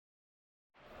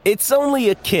It's only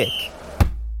a kick,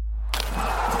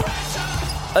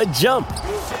 a jump,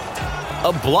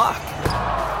 a block.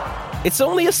 It's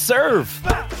only a serve.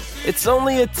 It's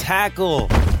only a tackle,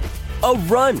 a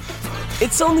run.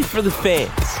 It's only for the fans.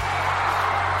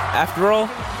 After all,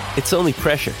 it's only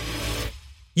pressure.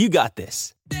 You got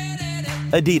this.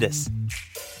 Adidas.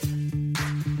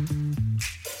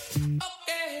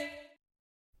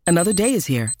 Another day is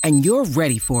here, and you're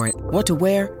ready for it. What to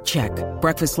wear? Check.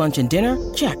 Breakfast, lunch, and dinner?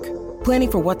 Check.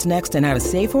 Planning for what's next and how to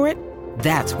save for it?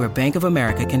 That's where Bank of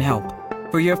America can help.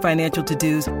 For your financial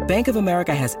to-dos, Bank of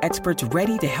America has experts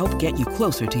ready to help get you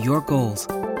closer to your goals.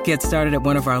 Get started at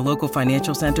one of our local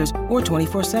financial centers or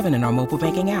 24/7 in our mobile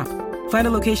banking app. Find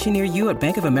a location near you at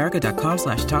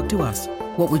bankofamerica.com/talktous.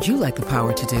 What would you like the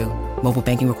power to do? Mobile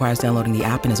banking requires downloading the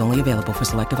app and is only available for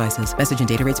select devices. Message and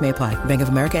data rates may apply. Bank of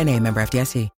America N.A., member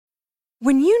FDIC.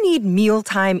 When you need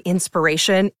mealtime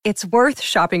inspiration, it's worth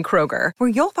shopping Kroger, where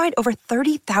you'll find over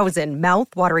 30,000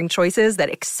 mouth-watering choices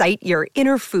that excite your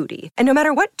inner foodie. And no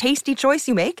matter what tasty choice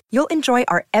you make, you'll enjoy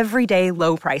our everyday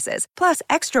low prices, plus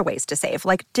extra ways to save,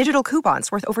 like digital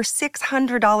coupons worth over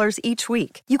 $600 each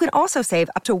week. You can also save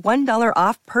up to $1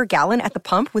 off per gallon at the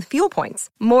pump with fuel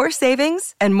points. More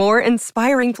savings and more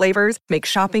inspiring flavors make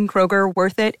shopping Kroger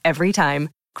worth it every time.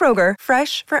 Kroger,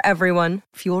 fresh for everyone.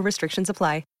 Fuel restrictions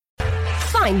apply.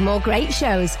 Find more great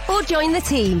shows or join the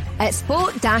team at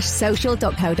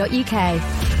sport-social.co.uk.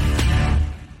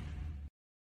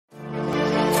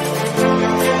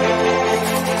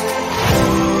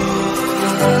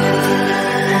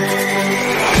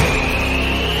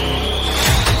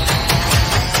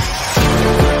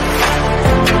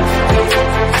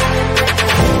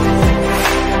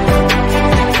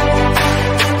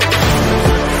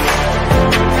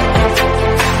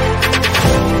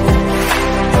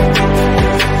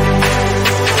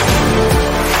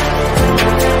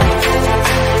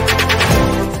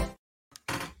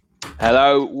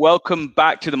 Hello, welcome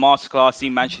back to the Masterclass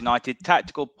Team Manchester United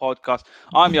Tactical Podcast.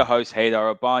 I'm your host, Haydar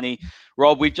Rabbani.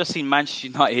 Rob, we've just seen Manchester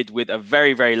United with a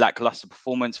very, very lackluster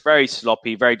performance, very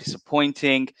sloppy, very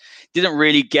disappointing. Didn't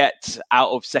really get out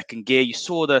of second gear. You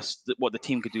saw what the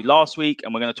team could do last week,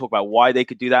 and we're going to talk about why they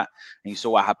could do that. And you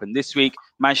saw what happened this week.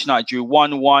 Manchester United drew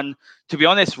 1-1. To be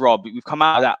honest, Rob, I've come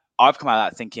out of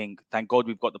that thinking, thank God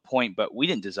we've got the point, but we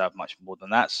didn't deserve much more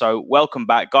than that. So welcome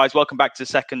back, guys. Welcome back to the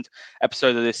second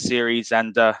episode of this series.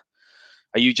 And are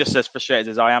you just as frustrated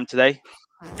as I am today?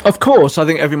 Of course. I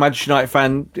think every Manchester United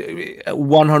fan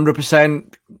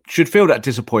 100% should feel that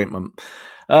disappointment.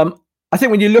 I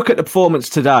think when you look at the performance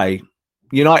today,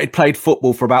 United played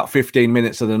football for about 15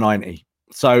 minutes of the 90.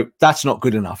 So that's not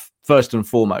good enough, first and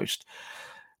foremost.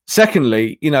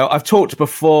 Secondly, I've talked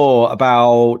before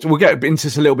about, we'll get into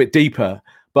this a little bit deeper,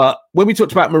 but when we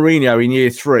talked about Mourinho in year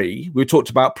 3, we talked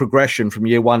about progression from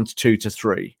year 1 to 2 to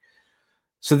 3.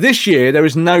 So this year, there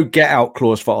is no get-out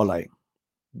clause for Ole.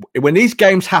 When these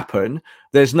games happen,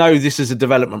 there's no, this is a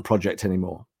development project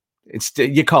anymore.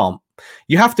 You can't.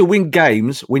 You have to win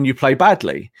games when you play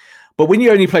badly. But when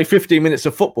you only play 15 minutes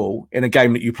of football in a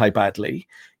game that you play badly,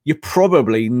 you're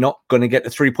probably not going to get the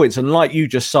 3 points. And like you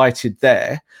just cited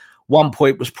there, 1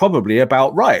 point was probably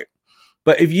about right.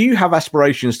 But if you have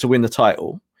aspirations to win the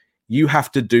title, you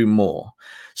have to do more.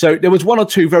 So there was one or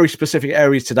two very specific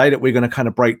areas today that we're going to kind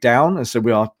of break down. And so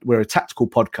we're a tactical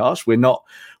podcast. We're not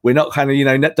kind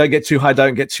of, don't get too high,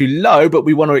 don't get too low, but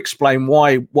we want to explain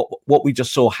why what we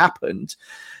just saw happened.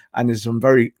 And there's some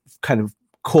very kind of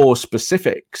core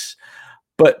specifics.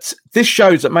 But this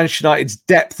shows that Manchester United's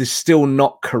depth is still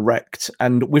not correct.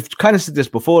 And we've kind of said this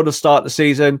before the start of the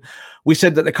season. We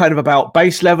said that they're kind of about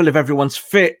base level. If everyone's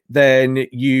fit, then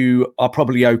you are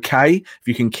probably okay if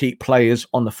you can keep players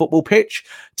on the football pitch.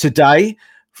 Today,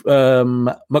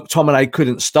 McTominay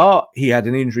couldn't start. He had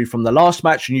an injury from the last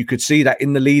match, and you could see that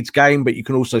in the Leeds game, but you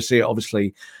can also see it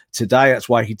obviously today. That's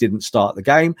why he didn't start the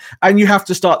game. And you have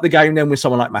to start the game then with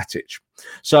someone like Matic.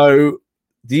 So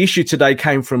the issue today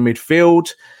came from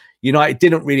midfield. United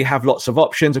didn't really have lots of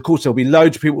options. Of course, there'll be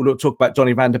loads of people who talk about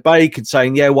Donny van der Beek and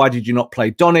saying, yeah, why did you not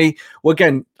play Donny? Well,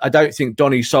 again, I don't think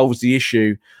Donny solves the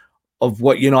issue of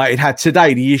what United had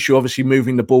today. The issue, obviously,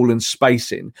 moving the ball and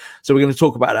spacing. So we're going to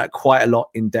talk about that quite a lot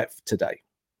in depth today.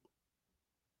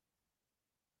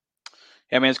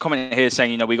 Yeah, I mean, there's a comment here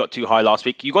saying, we got too high last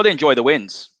week. You got to enjoy the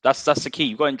wins. That's the key.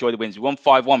 You've got to enjoy the wins. We won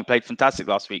 5-1. We played fantastic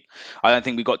last week. I don't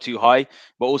think we got too high.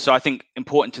 But also, I think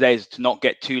important today is to not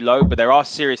get too low. But there are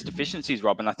serious deficiencies,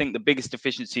 Rob. And I think the biggest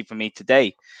deficiency for me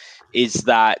today is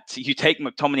that you take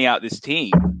McTominay out of this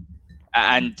team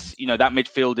And that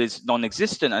midfield is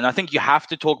non-existent. And I think you have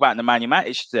to talk about Nemanja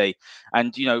Matic today.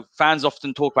 And fans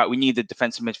often talk about we need a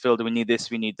defensive midfielder, we need this,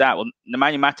 we need that. Well,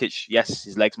 Nemanja Matic, yes,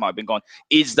 his legs might have been gone,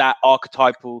 is that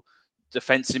archetypal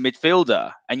defensive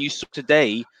midfielder. And you saw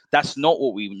today that's not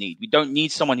what we need. We don't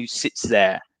need someone who sits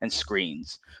there and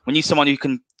screens. We need someone who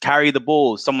can carry the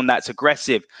ball, someone that's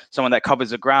aggressive, someone that covers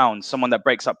the ground, someone that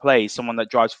breaks up plays, someone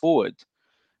that drives forward.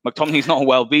 McTominay's not a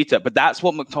well beater, but that's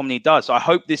what McTominay does. So I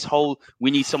hope this whole we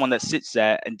need someone that sits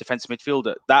there and defensive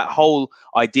midfielder, that whole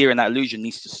idea and that illusion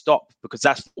needs to stop, because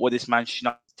that's what this Manchester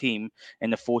United team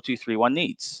in the 4-2-3-1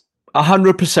 needs.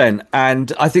 100%.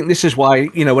 And I think this is why,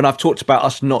 when I've talked about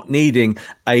us not needing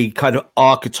a kind of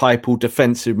archetypal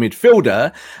defensive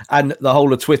midfielder, and the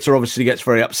whole of Twitter obviously gets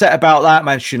very upset about that.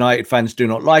 Manchester United fans do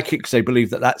not like it because they believe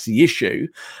that that's the issue.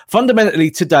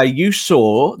 Fundamentally, today, you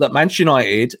saw that Manchester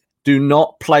United do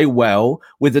not play well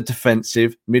with a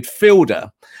defensive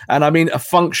midfielder. And I mean a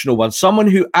functional one, someone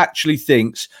who actually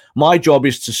thinks my job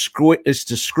is to screen,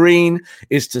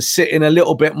 is to sit in a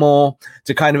little bit more,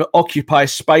 to kind of occupy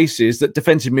spaces that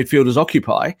defensive midfielders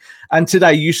occupy. And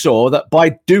today you saw that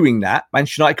by doing that,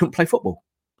 Manchester United couldn't play football.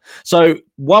 So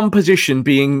one position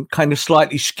being kind of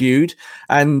slightly skewed,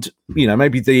 and,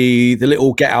 maybe the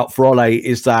little get out for Ole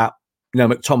is that,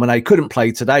 McTominay couldn't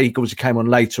play today because he came on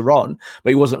later on, but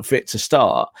he wasn't fit to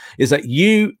start, is that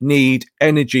you need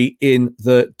energy in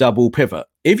the double pivot.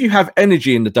 If you have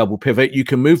energy in the double pivot, you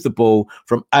can move the ball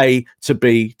from A to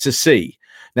B to C.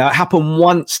 Now, it happened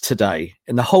once today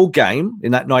in the whole game.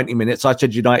 In that 90 minutes, I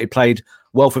said United played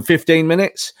well for 15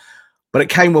 minutes, but it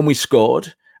came when we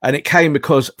scored, and it came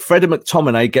because Fred and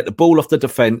McTominay get the ball off the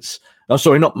defence. Oh,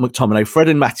 sorry, not McTominay. Fred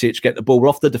and Matic get the ball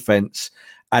off the defence,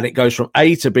 and it goes from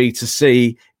A to B to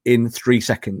C in 3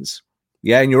 seconds.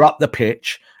 Yeah, and you're up the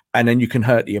pitch, and then you can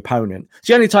hurt the opponent. It's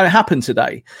the only time it happened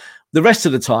today. The rest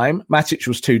of the time, Matic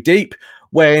was too deep.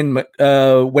 When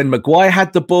Maguire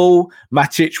had the ball,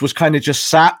 Matic was kind of just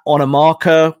sat on a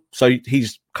marker, so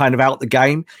he's kind of out the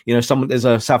game. There's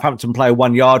a Southampton player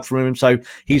 1 yard from him, so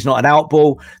he's not an out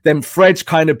ball. Then Fred's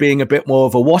kind of being a bit more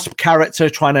of a wasp character,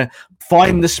 trying to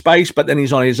find the space, but then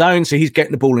he's on his own, so he's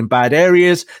getting the ball in bad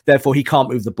areas. Therefore, he can't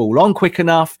move the ball on quick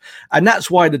enough. And that's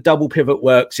why the double pivot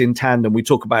works in tandem. We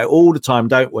talk about it all the time,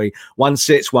 don't we? One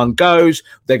sits, one goes.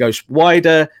 They go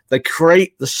wider. They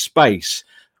create the space.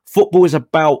 Football is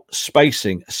about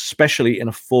spacing, especially in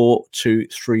a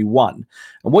 4-2-3-1.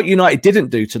 And what United didn't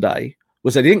do today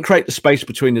was they didn't create the space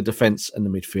between the defence and the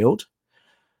midfield.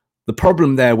 The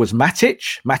problem there was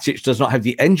Matic. Matic does not have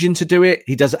the engine to do it.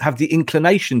 He doesn't have the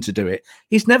inclination to do it.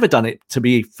 He's never done it, to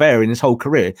be fair, in his whole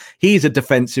career. He's a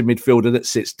defensive midfielder that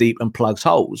sits deep and plugs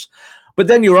holes. But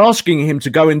then you're asking him to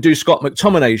go and do Scott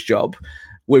McTominay's job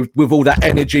with all that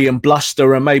energy and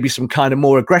bluster and maybe some kind of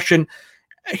more aggression.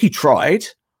 He tried.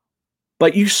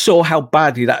 But you saw how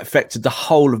badly that affected the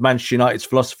whole of Manchester United's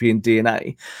philosophy and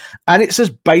DNA. And it's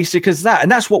as basic as that.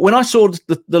 And that's what, when I saw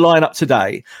the lineup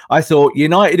today, I thought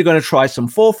United are going to try some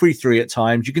 4-3-3 at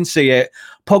times. You can see it.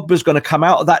 Pogba's going to come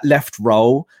out of that left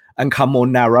role and come more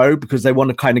narrow because they want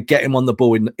to kind of get him on the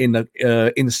ball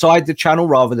inside the channel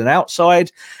rather than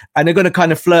outside. And they're going to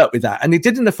kind of flirt with that. And they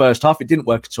did in the first half. It didn't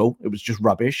work at all. It was just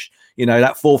rubbish.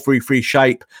 That 4-3-3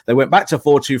 shape. They went back to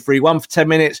 4-2-3-1 for 10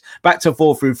 minutes, back to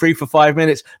 4-3-3 for 5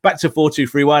 minutes, back to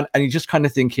 4-2-3-1. And you're just kind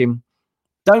of thinking,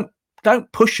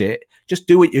 don't push it. Just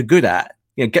do what you're good at.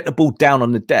 Get the ball down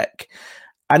on the deck.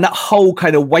 And that whole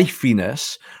kind of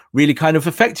wafiness really kind of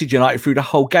affected United through the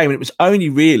whole game. And it was only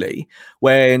really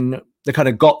when they kind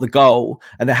of got the goal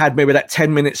and they had maybe that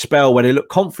 10-minute spell where they looked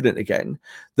confident again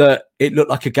that it looked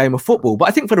like a game of football. But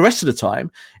I think for the rest of the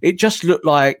time, it just looked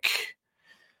like,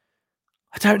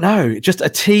 I don't know, just a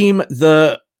team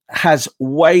that has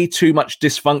way too much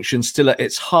dysfunction still at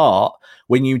its heart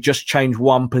when you just change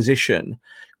one position.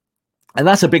 And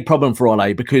that's a big problem for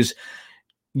Ole, because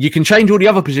you can change all the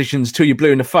other positions till you're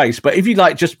blue in the face. But if you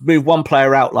just move one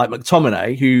player out like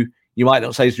McTominay, who you might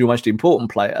not say is your most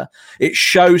important player, it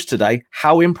shows today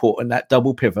how important that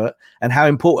double pivot and how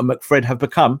important McFred have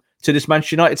become to this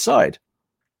Manchester United side.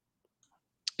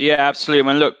 Yeah, absolutely.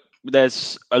 I mean, look,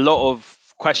 there's a lot of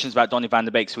questions about Donny van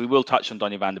de Beek, so we will touch on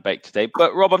Donny van de Beek today.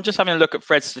 But Rob, I'm just having a look at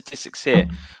Fred's statistics here.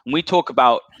 And we talk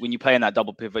about, when you play in that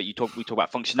double pivot, we talk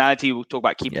about functionality, we talk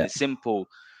about keeping it simple.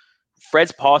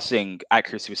 Fred's passing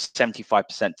accuracy was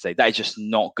 75% today. That is just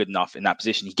not good enough in that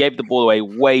position. He gave the ball away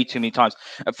way too many times.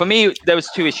 For me, there was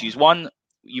two issues. One,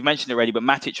 you mentioned it already, but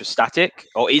Matic was static,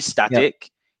 or is static. Yeah.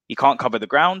 He can't cover the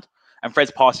ground, and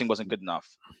Fred's passing wasn't good enough.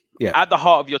 Yeah. At the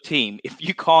heart of your team, if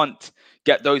you can't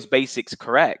get those basics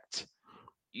correct,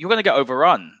 you're going to get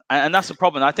overrun. And that's the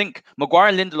problem. I think Maguire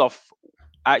and Lindelof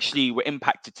actually were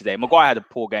impacted today. Maguire had a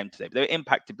poor game today, but they were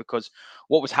impacted because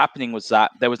what was happening was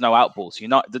that there was no outballs.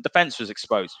 The defense was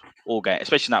exposed all game,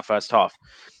 especially in that first half.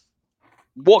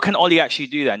 What can Ollie actually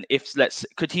do then?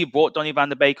 Could he have brought Donny van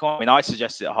de Beek on? I mean, I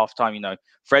suggested at halftime,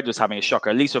 Fred was having a shocker.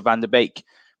 At least with Van de Beek,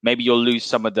 maybe you'll lose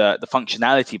some of the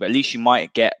functionality, but at least you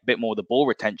might get a bit more of the ball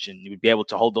retention. You would be able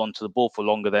to hold on to the ball for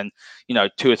longer than,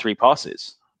 2 or 3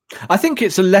 passes. I think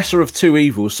it's a lesser of two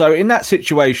evils. So in that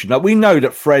situation, we know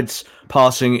that Fred's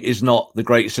passing is not the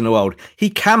greatest in the world. He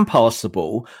can pass the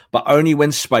ball, but only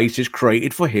when space is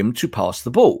created for him to pass the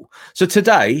ball. So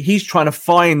today he's trying to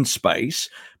find space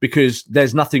because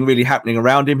there's nothing really happening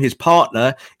around him. His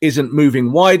partner isn't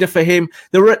moving wider for him.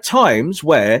 There were at times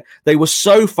where they were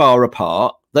so far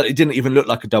apart that it didn't even look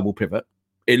like a double pivot.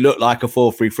 It looked like a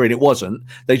 4-3-3, and it wasn't.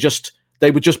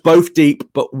 They were just both deep,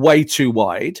 but way too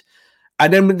wide.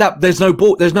 And then there's no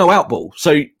ball, there's no out ball. So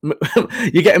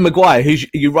you're getting Maguire, who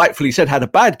you rightfully said had a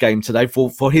bad game today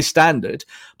for his standard,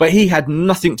 but he had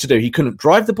nothing to do. He couldn't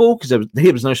drive the ball because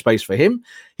there was no space for him.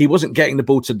 He wasn't getting the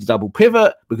ball to the double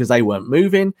pivot because they weren't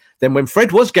moving. Then when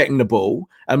Fred was getting the ball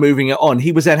and moving it on,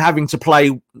 he was then having to play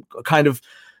the kind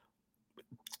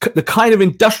of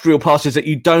industrial passes that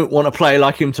you don't want to play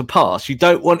like him to pass. You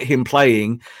don't want him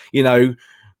playing,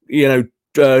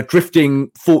 drifting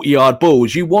 40-yard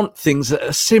balls. You want things that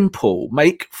are simple.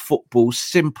 Make football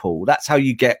simple. That's how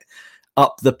you get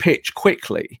up the pitch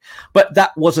quickly. But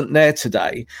that wasn't there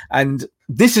today. And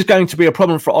this is going to be a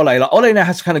problem for Ole. Like, Ole now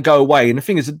has to kind of go away. And the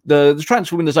thing is, the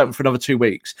transfer window's open for another 2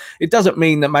 weeks. It doesn't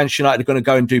mean that Manchester United are going to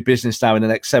go and do business now in the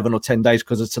next 7 or 10 days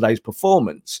because of today's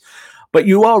performance. But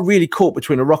you are really caught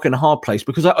between a rock and a hard place,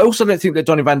 because I also don't think that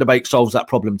Donny van de Beek solves that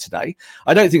problem today.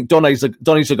 I don't think Donny's a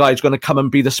guy who's going to come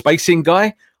and be the spacing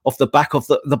guy off the back of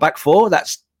the back four.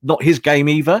 That's not his game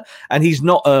either. And he's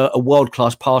not a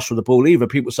world-class passer of the ball either.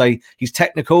 People say he's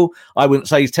technical. I wouldn't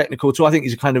say he's technical too. I think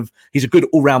he's a good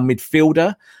all-round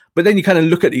midfielder. But then you kind of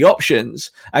look at the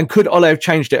options, and could Ole have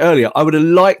changed it earlier? I would have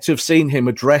liked to have seen him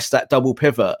address that double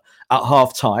pivot at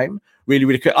half-time. Really,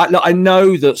 really quick. I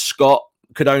know that Scott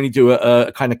could only do a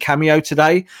kind of cameo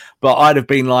today, but I'd have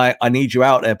been like, I need you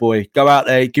out there, boy. Go out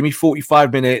there, give me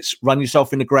 45 minutes, run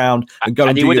yourself in the ground, and go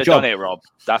and do your job. He would have done it, Rob.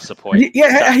 That's the point.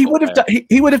 He would have.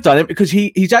 He would have done it because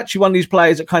he's actually one of these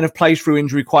players that kind of plays through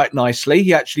injury quite nicely.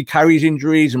 He actually carries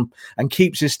injuries and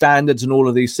keeps his standards and all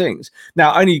of these things.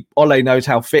 Now, only Ole knows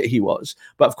how fit he was,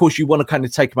 but of course, you want to kind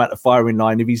of take him out the firing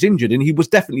line if he's injured, and he was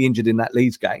definitely injured in that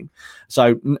Leeds game,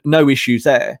 so no issues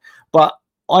there. But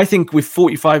I think with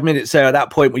 45 minutes there at that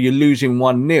point where you're losing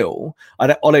 1-0,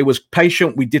 Ole was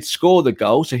patient. We did score the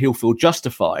goal, so he'll feel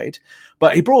justified.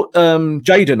 But he brought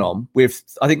Jadon on with,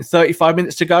 I think, 35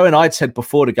 minutes to go. And I'd said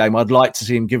before the game, I'd like to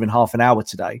see him given half an hour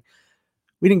today.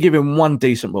 We didn't give him one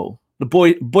decent ball. The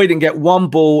boy didn't get one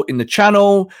ball in the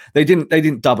channel. They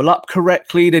didn't double up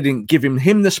correctly. They didn't give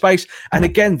him the space. And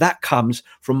again, that comes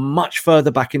from much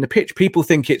further back in the pitch. People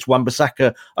think it's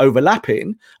Wan-Bissaka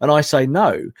overlapping, and I say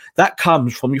no. That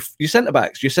comes from your centre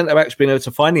backs. Your centre backs being able to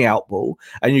find the out ball,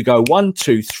 and you go 1,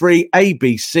 2, 3, A,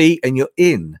 B, C, and you're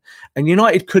in. And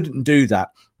United couldn't do that.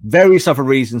 Various other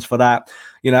reasons for that.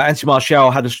 Anthony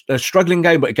Martial had a struggling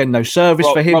game, but again, no service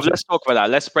for him. Rob, let's talk about that.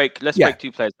 Let's break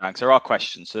 2 players down. So there are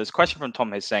questions. So there's a question from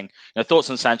Tom here saying, thoughts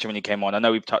on Sancho when he came on. I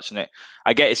know we've touched on it.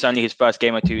 I get it's only his first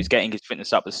game or two. He's getting his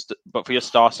fitness up, but for your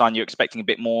star sign, you're expecting a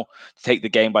bit more to take the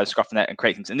game by the scruff of the neck and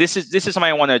create things. And this is something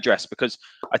I want to address, because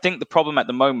I think the problem at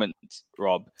the moment,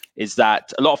 Rob, is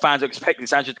that a lot of fans are expecting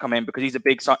Sancho to come in because he's a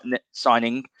big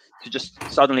signing to just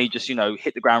suddenly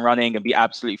hit the ground running and be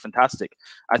absolutely fantastic.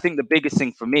 I think the biggest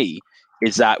thing for me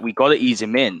is that we got to ease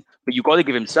him in, but you got to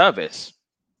give him service,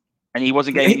 and he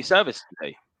wasn't getting any service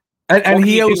today. And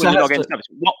he also has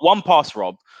one pass,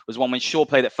 Rob, was one when Shaw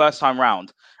played it first time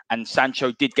round, and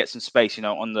Sancho did get some space,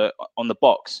 on the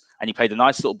box, and he played a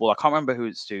nice little ball. I can't remember who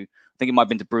it's to. I think it might have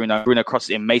been to Bruno. Bruno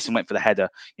crossed it in. Mason went for the header.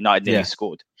 United nearly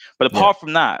scored. But apart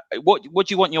from that, what do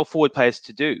you want your forward players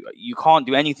to do? You can't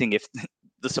do anything if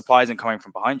the supply isn't coming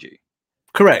from behind you.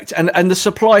 Correct. And the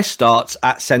supply starts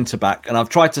at centre-back. And I've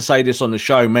tried to say this on the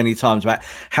show many times about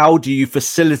how do you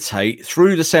facilitate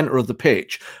through the centre of the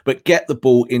pitch, but get the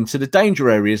ball into the danger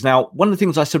areas. Now, one of the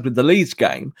things I said with the Leeds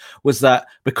game was that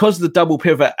because the double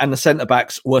pivot and the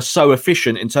centre-backs were so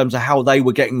efficient in terms of how they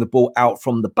were getting the ball out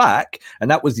from the back, and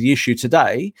that was the issue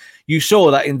today, you saw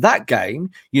that in that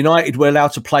game, United were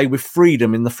allowed to play with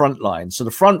freedom in the front line. So the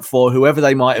front four, whoever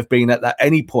they might have been at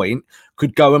any point,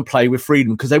 could go and play with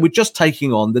freedom because they were just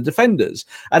taking on the defenders.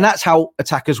 And that's how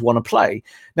attackers want to play.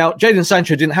 Now, Jadon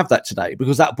Sancho didn't have that today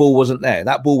because that ball wasn't there.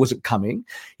 That ball wasn't coming.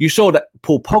 You saw that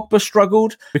Paul Pogba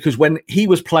struggled because when he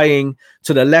was playing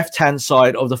to the left-hand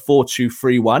side of the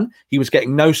 4-2-3-1, he was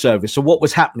getting no service. So what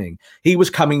was happening? He was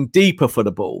coming deeper for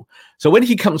the ball. So when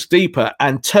he comes deeper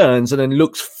and turns and then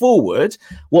looks forward,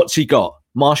 what's he got?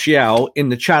 Martial in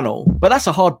the channel. But that's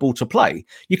a hard ball to play.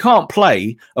 You can't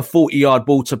play a 40-yard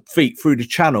ball to feet through the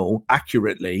channel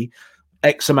accurately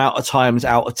X amount of times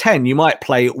out of 10. You might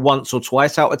play it once or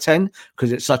twice out of 10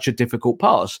 because it's such a difficult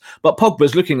pass. But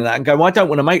Pogba's looking at that and going, well, I don't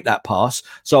want to make that pass,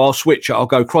 so I'll switch it. I'll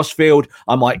go crossfield.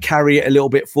 I might carry it a little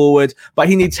bit forward, but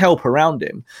he needs help around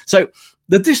him. So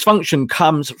the dysfunction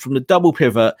comes from the double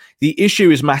pivot. The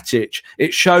issue is Matic.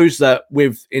 It shows that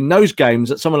in those games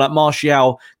that someone like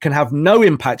Martial can have no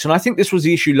impact. And I think this was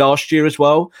the issue last year as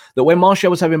well, that when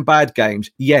Martial was having bad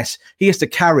games, yes, he has to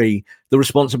carry the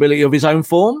responsibility of his own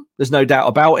form. There's no doubt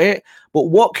about it. But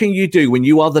what can you do when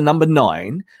you are the number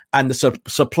 9 and the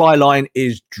supply line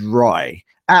is dry?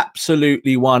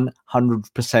 Absolutely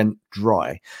 100%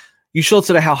 dry. You saw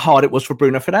today how hard it was for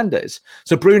Bruno Fernandes.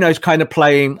 So Bruno's kind of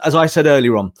playing, as I said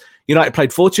earlier on, United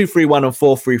played 4-2-3-1 and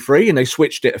 4-3-3, and they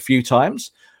switched it a few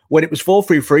times. When it was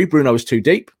 4-3-3, Bruno was too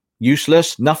deep,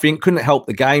 useless, nothing, couldn't help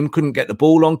the game, couldn't get the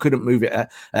ball on, couldn't move it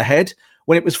ahead.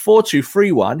 When it was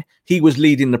 4-2-3-1, he was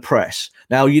leading the press.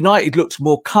 Now, United looked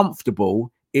more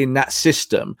comfortable in that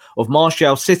system of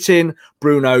Martial sitting,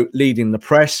 Bruno leading the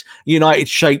press. United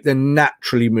shape then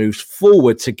naturally moves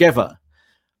forward together.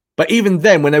 But even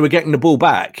then, when they were getting the ball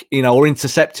back, or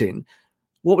intercepting,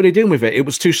 what were they doing with it? It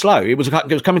was too slow. It was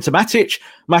coming to Matic.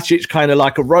 Matic kind of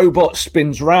like a robot,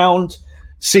 spins round,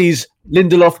 sees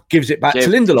Lindelof, gives it back to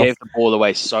Lindelof. Gave the ball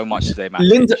away so much today,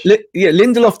 Matic.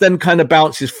 Lindelof then kind of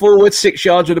bounces forward, 6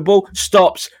 yards with the ball,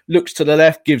 stops, looks to the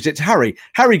left, gives it to Harry.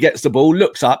 Harry gets the ball,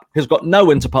 looks up, has got no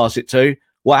one to pass it to.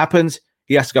 What happens?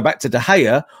 He has to go back to De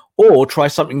Gea or try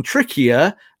something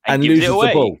trickier and loses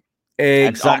the ball.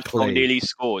 Exactly. And nearly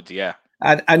scored, yeah.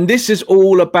 And this is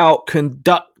all about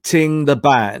conducting the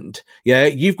band. Yeah,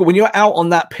 when you're out on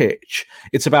that pitch,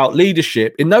 it's about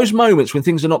leadership. In those moments when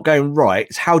things are not going right,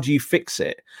 it's how do you fix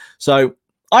it? So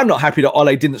I'm not happy that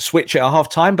Ole didn't switch it at half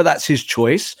time, but that's his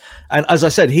choice. And as I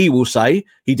said, he will say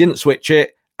he didn't switch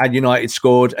it and United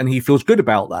scored and he feels good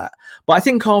about that. But I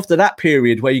think after that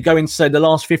period where you go into, say, the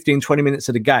last 15, 20 minutes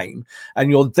of the game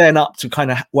and you're then up to kind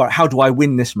of, well, how do I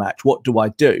win this match? What do I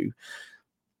do?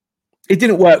 It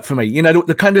didn't work for me.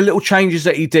 The kind of little changes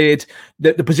that he did,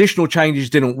 the positional changes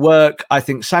didn't work. I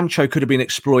think Sancho could have been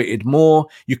exploited more.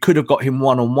 You could have got him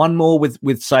one-on-one more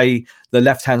with say, the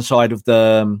left-hand side of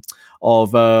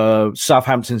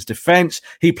Southampton's defence.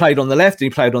 He played on the left and he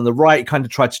played on the right. He kind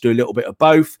of tried to do a little bit of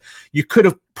both. You could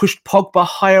have pushed Pogba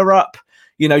higher up,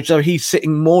 so he's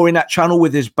sitting more in that channel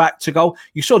with his back to goal.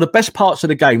 You saw the best parts of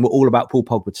the game were all about Paul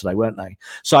Pogba today, weren't they?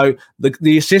 So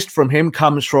the assist from him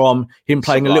comes from him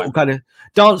playing sublime. A little kind of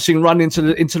dancing run into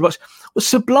the box. Was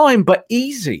sublime, but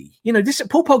easy.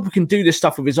 Paul Pogba can do this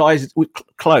stuff with his eyes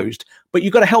closed, but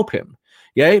you've got to help him.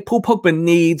 Yeah, Paul Pogba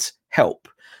needs help.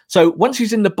 So once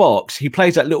he's in the box, he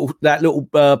plays that little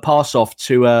pass off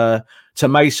to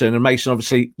Mason, and Mason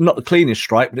obviously not the cleanest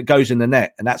strike, but it goes in the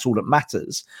net, and that's all that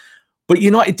matters. But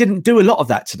United didn't do a lot of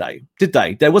that today, did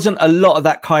they? There wasn't a lot of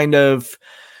that kind of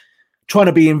trying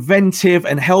to be inventive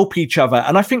and help each other.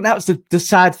 And I think that was the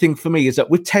sad thing for me, is that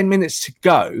with 10 minutes to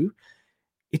go,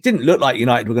 it didn't look like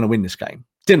United were going to win this game.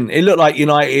 Didn't it? Looked like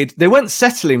United, they weren't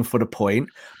settling for the point,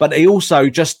 but they also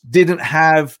just didn't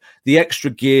have the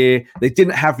extra gear. They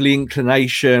didn't have the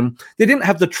inclination. They didn't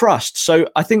have the trust. So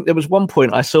I think there was one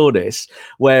point I saw this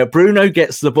where Bruno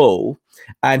gets the ball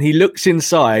and he looks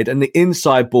inside, and the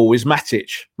inside ball is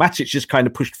Matic. Matic just kind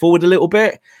of pushed forward a little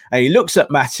bit, and he looks at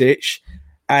Matic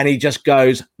and he just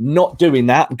goes, not doing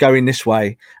that, going this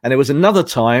way. And there was another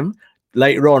time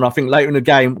later on, I think later in the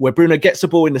game, where Bruno gets the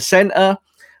ball in the centre,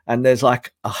 and there's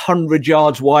like 100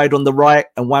 yards wide on the right,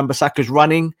 and Wan-Bissaka's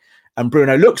running, and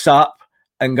Bruno looks up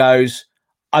and goes,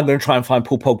 I'm going to try and find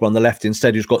Paul Pogba on the left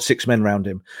instead, who's got 6 men around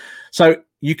him. So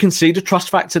you can see the trust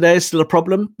factor there is still a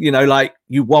problem. Like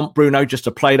you want Bruno just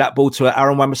to play that ball to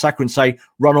Aaron Wan-Bissaka and say,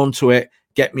 run onto it,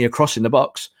 get me across in the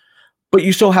box. But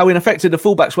you saw how ineffective the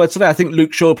fullbacks were today. I think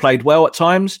Luke Shaw played well at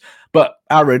times, but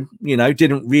Aaron,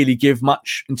 didn't really give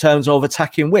much in terms of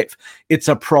attacking width. It's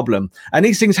a problem. And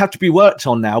these things have to be worked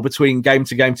on now between game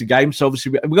to game to game. So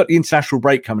obviously we've got the international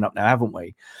break coming up now, haven't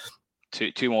we?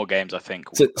 Two more games, I think.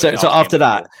 So after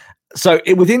that. So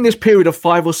within this period of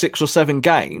 5 or 6 or 7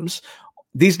 games,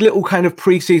 these little kind of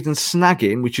pre-season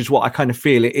snagging, which is what I kind of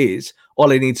feel it is,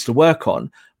 Ole needs to work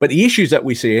on. But the issues that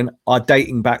we're seeing are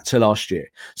dating back to last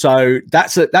year. So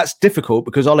that's difficult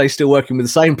because Ole's still working with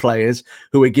the same players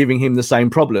who are giving him the same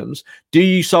problems. Do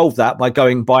you solve that by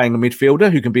buying a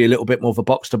midfielder who can be a little bit more of a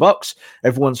box-to-box?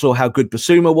 Everyone saw how good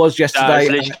Basuma was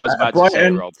yesterday at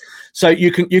Brighton. Rob. So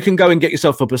you can go and get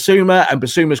yourself a Basuma, and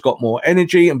Basuma's got more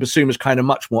energy, and Basuma's kind of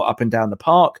much more up and down the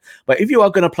park. But if you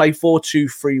are going to play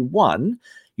 4-2-3-1,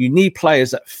 you need players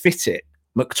that fit it.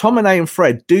 McTominay and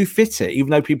Fred do fit it, even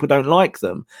though people don't like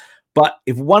them. But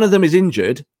if one of them is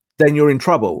injured, then you're in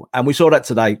trouble. And we saw that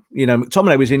today.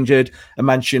 McTominay was injured, and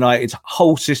Manchester United's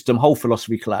whole system, whole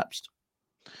philosophy collapsed.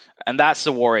 And that's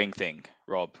the worrying thing,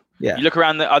 Rob. Yeah. You look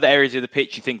around the other areas of the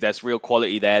pitch, you think there's real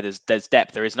quality there. There's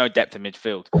depth. There is no depth in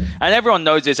midfield. And everyone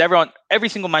knows this. Every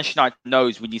single Manchester United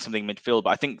knows we need something in midfield. But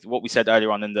I think what we said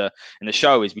earlier on in the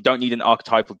show is we don't need an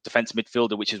archetypal defensive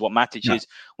midfielder, which is what Matic is.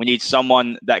 We need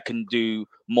someone that can do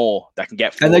more, that can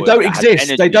get forward. And they don't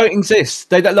exist. They don't exist.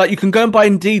 They don't, you can go and buy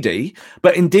Ndidi,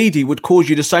 but Ndidi would cause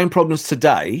you the same problems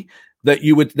today that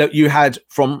you had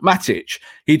from Matic.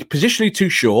 He's positionally too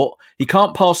short. He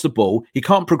can't pass the ball. He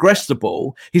can't progress the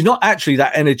ball. He's not actually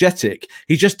that energetic.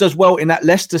 He just does well in that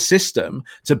Leicester system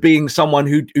to being someone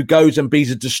who goes and be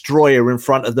a destroyer in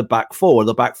front of the back four or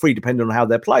the back three, depending on how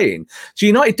they're playing. So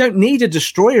United don't need a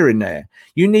destroyer in there.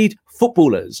 You need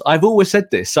footballers. I've always said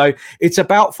this. So it's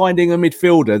about finding a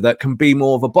midfielder that can be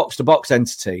more of a box-to-box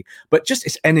entity, but just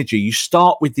its energy. You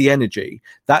start with the energy.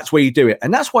 That's where you do it.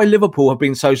 And that's why Liverpool have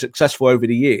been so successful over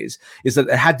the years, is that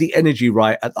they had the energy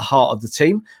right at the heart of the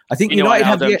team. I think United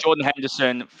have Jordan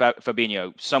Henderson,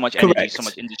 Fabinho, so much energy, so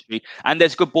much industry, and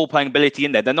there's good ball playing ability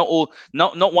in there. They're not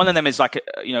one of them is like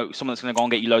someone that's going to go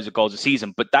and get you loads of goals a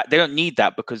season, but that they don't need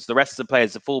that because the rest of the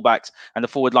players, the fullbacks and the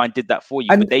forward line did that for you.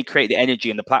 But they create the energy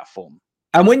and the platform.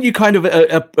 And when you kind of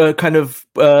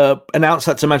announce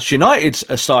that to Manchester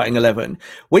United's starting 11,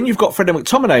 when you've got Fred and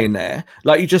McTominay in there,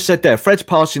 like you just said there, Fred's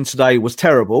passing today was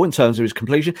terrible in terms of his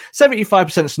completion.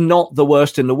 75% is not the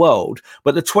worst in the world,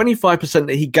 but the 25%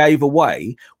 that he gave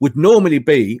away would normally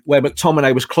be where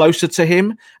McTominay was closer to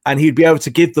him and he'd be able to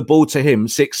give the ball to him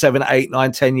 6, 7, 8,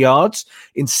 9, 10 yards.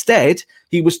 Instead,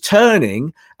 he was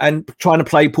turning and trying to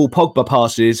play Paul Pogba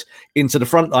passes into the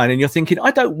front line. And you're thinking, I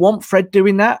don't want Fred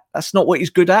doing that. That's not what he's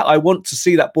good at. I want to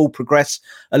see that ball progress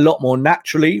a lot more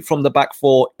naturally from the back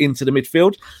four into the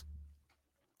midfield.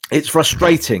 It's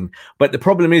frustrating, but the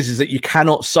problem is that you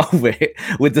cannot solve it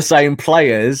with the same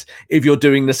players if you're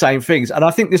doing the same things. And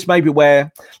I think this may be where,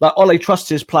 like, Ole trusts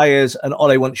his players and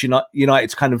Ole wants United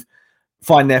to kind of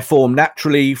find their form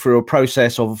naturally through a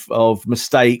process of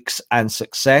mistakes and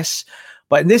success.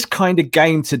 But in this kind of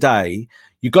game today,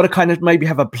 you've got to kind of maybe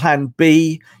have a plan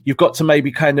B. You've got to maybe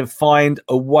kind of find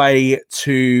a way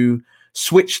to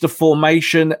switch the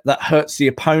formation that hurts the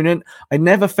opponent. I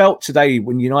never felt today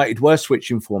when United were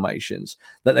switching formations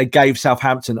that they gave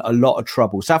Southampton a lot of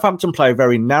trouble. Southampton play a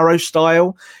very narrow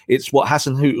style. It's what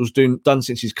Hasenhüttl's done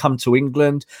since he's come to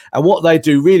England. And what they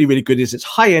do really, really good is it's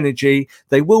high energy.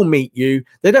 They will meet you.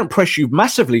 They don't press you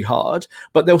massively hard,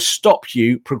 but they'll stop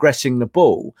you progressing the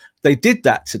ball. They did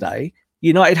that today.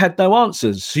 United had no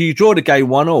answers. So you draw the game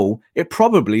 1-1. It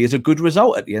probably is a good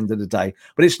result at the end of the day,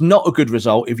 but it's not a good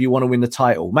result if you want to win the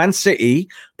title. Man City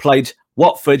played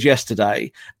Watford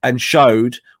yesterday and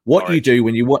showed what Norwich. You do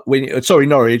when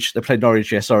Norwich. They played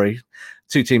Norwich. Yeah, sorry.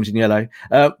 Two teams in yellow.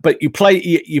 But you play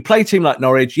a team like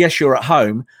Norwich. Yes, you're at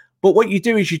home, but what you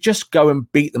do is you just go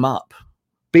and beat them up.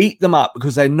 Beat them up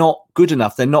because they're not good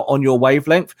enough. They're not on your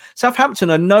wavelength. Southampton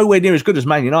are nowhere near as good as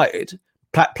Man United,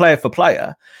 player for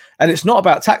player. And it's not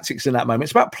about tactics in that moment.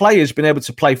 It's about players being able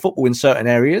to play football in certain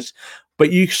areas.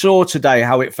 But you saw today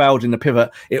how it failed in the pivot.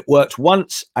 It worked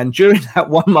once. And during that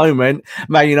one moment,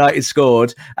 Man United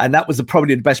scored. And that was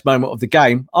probably the best moment of the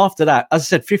game. After that, as I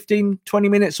said, 15, 20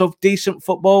 minutes of decent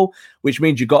football, which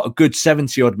means you got a good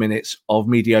 70-odd minutes of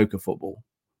mediocre football.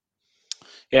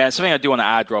 Yeah, something I do want to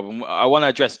add, Rob. And I want to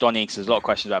address Donny because there's a lot of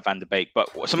questions about Van der Beek. But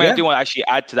something I do want to actually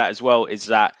add to that as well is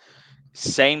that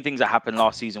same things that happened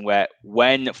last season where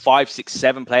when 5, 6,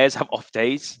 7 players have off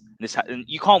days, and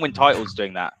you can't win titles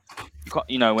doing that.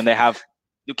 When they have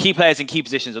the key players in key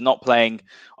positions are not playing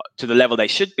to the level they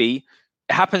should be,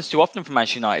 it happens too often for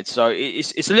Manchester United. So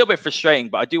it's a little bit frustrating,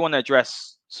 but I do want to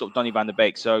address sort of Donny van der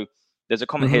Beek. So there's a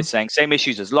comment here saying same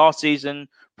issues as last season,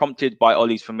 prompted by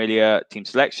Ole's familiar team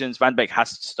selections. Van der Beek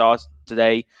has to start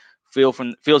today. Feels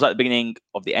like the beginning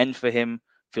of the end for him.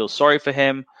 Feels sorry for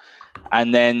him.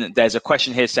 And then there's a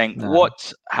question here saying,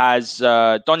 what has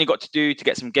Donny got to do to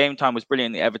get some game time? Was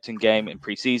brilliant in the Everton game in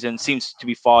pre-season. Seems to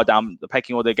be far down the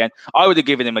pecking order again. I would have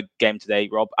given him a game today,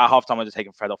 Rob. At halftime, I would have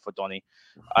taken Fred off for Donny.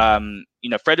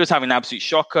 Fred was having an absolute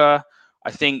shocker.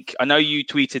 I know you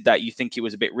tweeted that you think it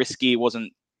was a bit risky. It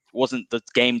wasn't the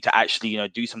game to actually,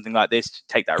 do something like this, to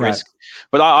take that risk.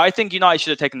 But I think United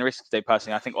should have taken the risk today,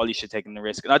 personally. I think Ollie should have taken the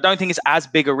risk. And I don't think it's as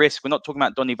big a risk. We're not talking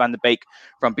about Donny van de Beek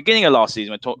from beginning of last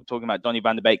season. We're talking about Donny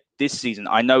van de Beek this season.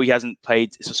 I know he hasn't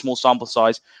played. It's a small sample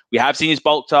size. We have seen he's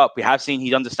bulked up. We have seen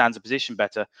he understands the position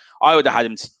better. I would have had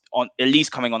him on at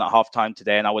least coming on at halftime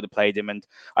today, and I would have played him. And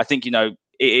I think,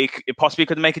 it possibly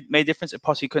could have made a difference. It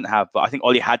possibly couldn't have. But I think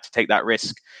Ollie had to take that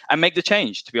risk and make the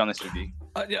change, to be honest with you.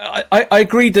 I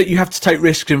agree that you have to take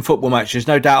risks in football matches,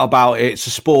 no doubt about it. It's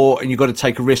a sport and you've got to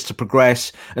take a risk to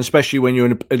progress, especially when you're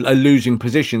in a losing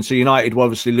position. So United were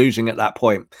obviously losing at that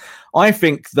point. I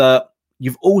think that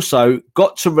you've also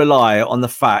got to rely on the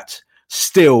fact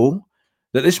still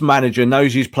that this manager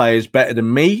knows his players better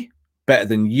than me, better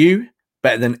than you,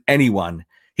 better than anyone.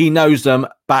 He knows them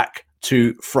back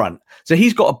to front. So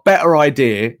he's got a better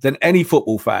idea than any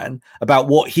football fan about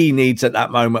what he needs at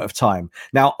that moment of time.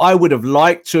 Now, I would have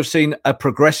liked to have seen a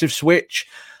progressive switch,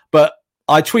 but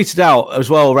I tweeted out as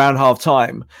well around half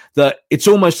time that it's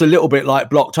almost a little bit like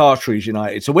blocked arteries,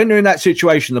 United. So when they're in that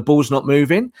situation, the ball's not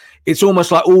moving. It's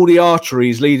almost like all the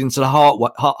arteries leading to the heart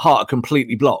are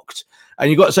completely blocked. And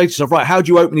you've got to say to yourself, right, how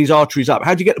do you open these arteries up?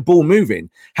 How do you get the ball moving?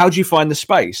 How do you find the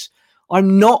space?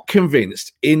 I'm not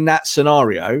convinced in that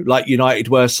scenario, like United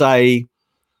were, say,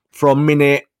 from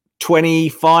minute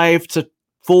 25 to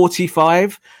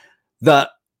 45, that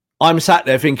I'm sat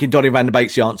there thinking Donny van de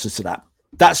Beek's the answer to that.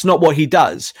 That's not what he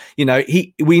does. We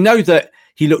know that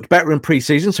he looked better in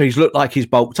pre-season, so he's looked like he's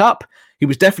bulked up. He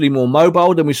was definitely more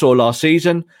mobile than we saw last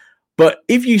season. But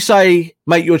if you say,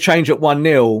 make your change at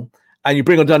 1-0 and you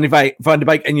bring on Donny van de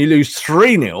Beek and you lose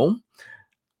 3-0,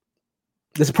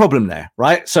 there's a problem there,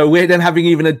 right? So we're then having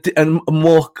even a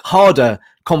more harder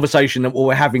conversation than what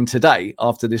we're having today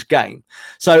after this game.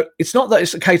 So it's not that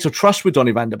it's a case of trust with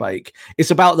Donny van de Beek.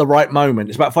 It's about the right moment.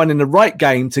 It's about finding the right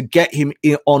game to get him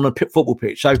on a football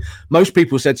pitch. So most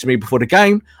people said to me before the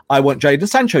game, I want Jadon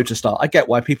Sancho to start. I get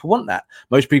why people want that.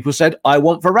 Most people said, I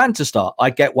want Varane to start. I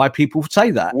get why people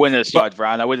say that. Wouldn't have started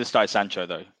Varane. I would have started Sancho,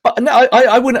 though. But no,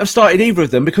 I wouldn't have started either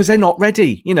of them because they're not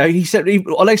ready. He said,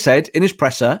 Ole said in his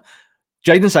presser,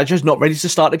 Jadon Sancho's not ready to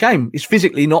start the game. He's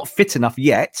physically not fit enough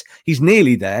yet. He's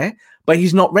nearly there, but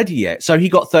he's not ready yet. So he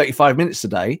got 35 minutes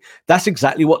today. That's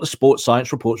exactly what the sports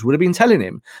science reports would have been telling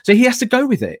him. So he has to go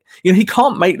with it. He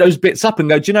can't make those bits up and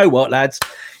go, do you know what, lads?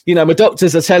 My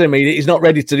doctors are telling me that he's not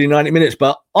ready to do 90 minutes,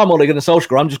 but I'm Ole Gunnar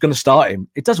Solskjaer. I'm just going to start him.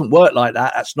 It doesn't work like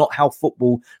that. That's not how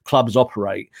football clubs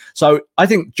operate. So I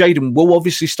think Jadon will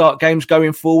obviously start games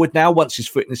going forward now once his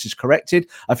fitness is corrected.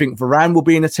 I think Varane will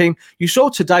be in the team. You saw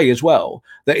today as well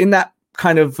that in that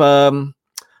kind of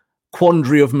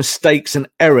quandary of mistakes and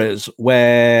errors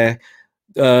where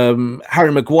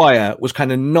Harry Maguire was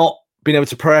kind of not being able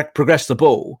to progress the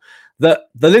ball, that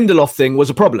the Lindelof thing was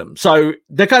a problem. So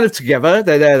they're kind of together.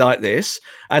 They're there like this.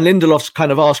 And Lindelof's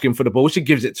kind of asking for the ball. She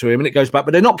gives it to him and it goes back.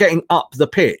 But they're not getting up the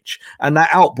pitch. And that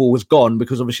out ball was gone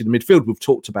because obviously the midfield we've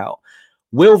talked about.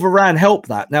 Will Varane help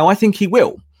that? Now, I think he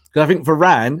will. Because I think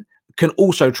Varane can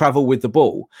also travel with the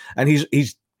ball. And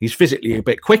he's physically a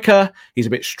bit quicker. He's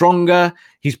a bit stronger.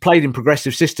 He's played in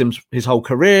progressive systems his whole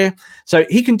career. So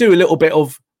he can do a little bit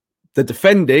of the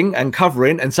defending and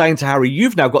covering and saying to Harry,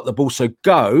 you've now got the ball, so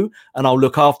go and I'll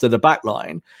look after the back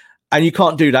line. And you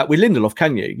can't do that with Lindelof,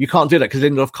 can you? You can't do that because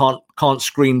Lindelof can't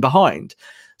screen behind.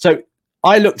 So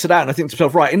I looked at that and I think to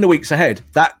myself, right, in the weeks ahead,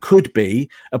 that could be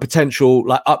a potential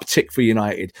uptick for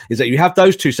United, is that you have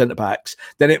those two centre-backs,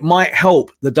 then it might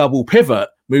help the double pivot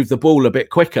move the ball a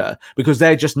bit quicker because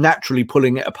they're just naturally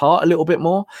pulling it apart a little bit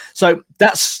more. So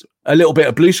that's a little bit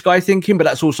of blue sky thinking, but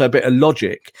that's also a bit of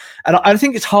logic. And I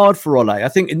think it's hard for Ole. I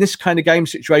think in this kind of game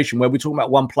situation where we're talking about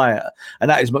one player,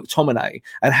 and that is McTominay,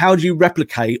 and how do you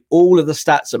replicate all of the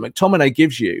stats that McTominay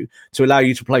gives you to allow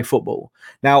you to play football?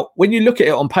 Now, when you look at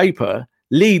it on paper,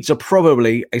 Leeds are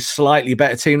probably a slightly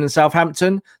better team than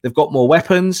Southampton. They've got more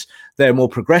weapons. They're more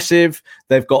progressive.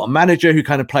 They've got a manager who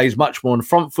kind of plays much more on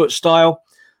front foot style.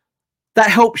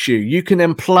 That helps you. You can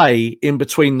then play in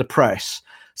between the press.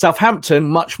 Southampton,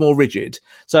 much more rigid.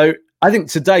 So I think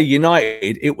today,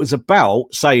 United, it was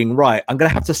about saying, right, I'm going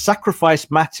to have to sacrifice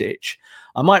Matic.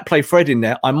 I might play Fred in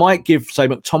there. I might give, say,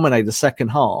 McTominay the second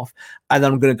half. And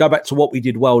then I'm going to go back to what we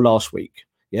did well last week.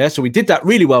 Yeah, so we did that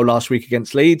really well last week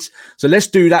against Leeds. So let's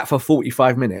do that for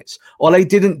 45 minutes. Ole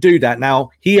didn't do that. Now,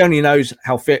 he only knows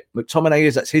how fit McTominay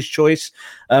is. That's his choice.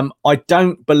 I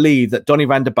don't believe that Donny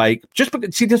van de Beek,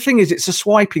 see, the thing is, it's a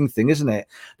swiping thing, isn't it?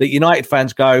 That United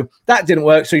fans go, that didn't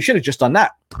work, so you should have just done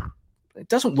that. It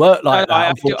doesn't work like that, I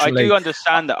unfortunately. do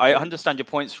understand that. I understand your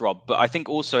points, Rob. But I think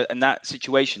also in that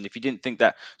situation, if you didn't think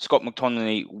that Scott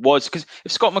McTominay was, because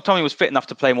if Scott McTominay was fit enough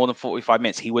to play more than 45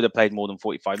 minutes, he would have played more than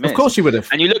 45 minutes. Of course he would have.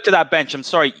 And you looked at that bench. I'm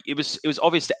sorry, it was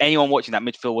obvious to anyone watching that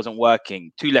midfield wasn't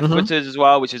working. Two left footers as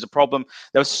well, which is a problem.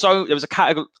 There was a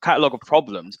catalogue of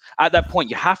problems at that point.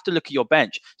 You have to look at your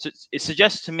bench. So it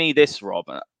suggests to me this, Rob,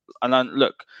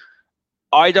 look,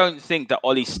 I don't think that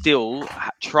Ollie still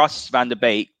trusts Van der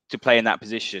Beek to play in that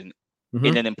position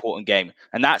in an important game.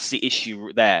 And that's the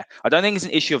issue there. I don't think it's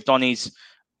an issue of Donny's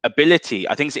ability.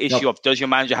 I think it's an issue of, does your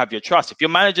manager have your trust? If your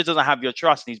manager doesn't have your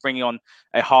trust and he's bringing on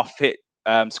a half-fit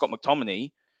Scott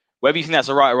McTominay, whether you think that's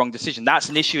a right or wrong decision, that's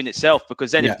an issue in itself,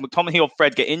 because then if McTominay or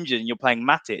Fred get injured and you're playing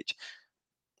Matic,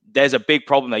 there's a big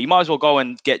problem there. You might as well go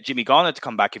and get Jimmy Garner to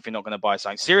come back if you're not going to buy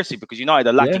something seriously, because United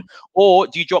are lacking. Or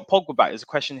do you drop Pogba back? There's a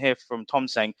question here from Tom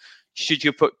saying, should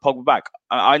you put Pogba back?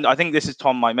 I think this is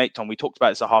Tom, my mate Tom. We talked about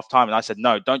this at half time, and I said,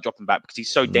 no, don't drop him back, because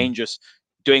he's so dangerous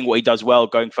doing what he does well,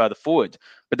 going further forward.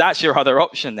 But that's your other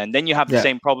option then. Then you have the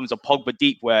same problems of Pogba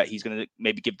deep, where he's going to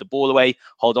maybe give the ball away,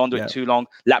 hold on to it too long,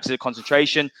 lapses of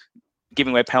concentration,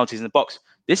 giving away penalties in the box.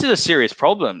 This is a serious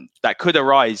problem that could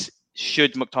arise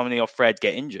should McTominay or Fred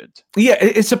get injured. Yeah,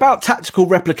 it's about tactical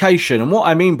replication. And what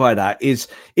I mean by that is,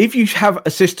 if you have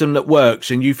a system that works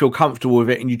and you feel comfortable with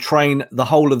it and you train the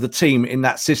whole of the team in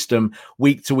that system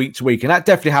week to week to week, and that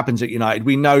definitely happens at United.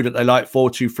 We know that they like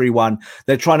 4-2-3-1.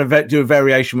 They're trying to do a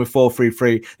variation with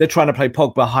 4-3-3. They're trying to play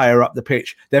Pogba higher up the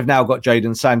pitch. They've now got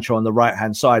Jadon Sancho on the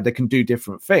right-hand side. They can do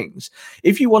different things.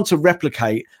 If you want to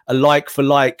replicate a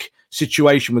like-for-like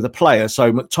situation with a player,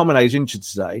 so McTominay is injured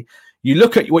today, you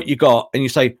look at what you got and you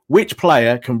say, which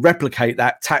player can replicate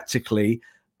that tactically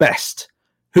best?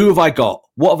 Who have I got?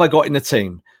 What have I got in the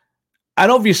team?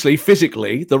 And obviously,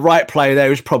 physically, the right player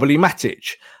there is probably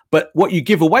Matic. But what you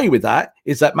give away with that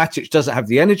is that Matic doesn't have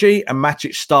the energy, and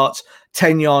Matic starts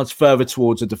 10 yards further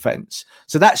towards a defence.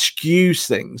 So that skews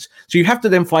things. So you have to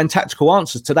then find tactical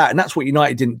answers to that. And that's what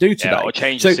United didn't do today. Or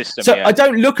change the system. So I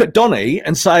don't look at Donny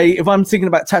and say, if I'm thinking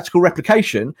about tactical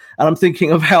replication and I'm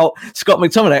thinking about Scott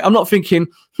McTominay, I'm not thinking,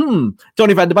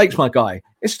 Donny van der Beek's my guy.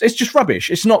 It's just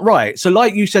rubbish. It's not right. So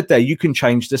like you said there, you can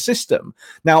change the system.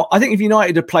 Now, I think if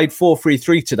United had played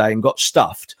 4-3-3 today and got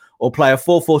stuffed, or play a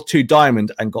 4-4-2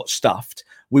 diamond and got stuffed,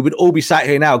 we would all be sat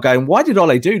here now going, why did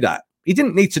Ole do that? He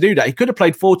didn't need to do that. He could have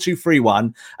played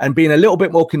 4-2-3-1 and been a little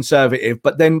bit more conservative,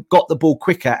 but then got the ball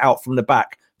quicker out from the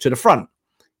back to the front.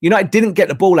 United didn't get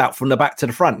the ball out from the back to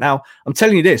the front. Now, I'm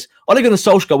telling you this, Ole Gunnar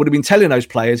Solskjaer would have been telling those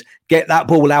players, get that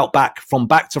ball out back from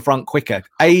back to front quicker.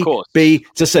 A, B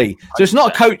to C. So it's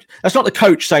not a coach. That's not the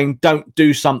coach saying don't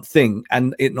do something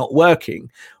and it not working.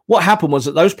 What happened was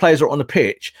that those players are on the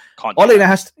pitch. Ole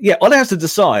has to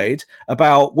decide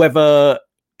about whether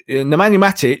Nemanja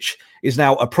Matic is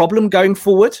now a problem going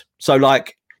forward. So,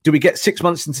 like, do we get 6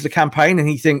 months into the campaign and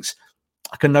he thinks,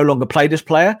 I can no longer play this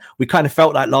player? We kind of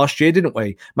felt that last year, didn't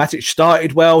we? Matic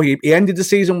started well. He ended the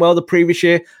season well the previous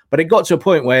year, but it got to a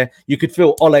point where you could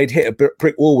feel Ole had hit a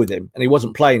brick wall with him and he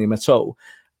wasn't playing him at all.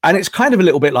 And it's kind of a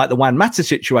little bit like the Juan Mata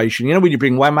situation. You know, when you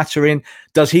bring Juan Mata in,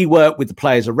 does he work with the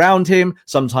players around him?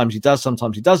 Sometimes he does,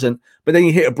 sometimes he doesn't. But then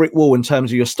you hit a brick wall in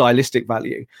terms of your stylistic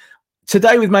value.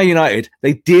 Today with Man United,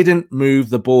 they didn't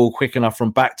move the ball quick enough from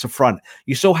back to front.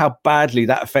 You saw how badly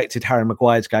that affected Harry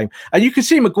Maguire's game. And you can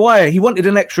see Maguire, he wanted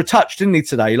an extra touch, didn't he,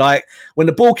 today? Like, when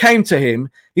the ball came to him,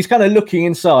 he's kind of looking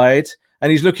inside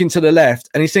and he's looking to the left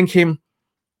and he's thinking,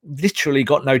 literally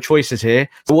got no choices here.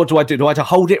 So what do I do? Do I have to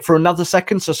hold it for another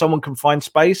second so someone can find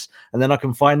space and then I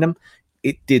can find them?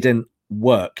 It didn't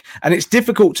work. And it's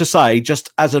difficult to say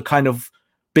just as a kind of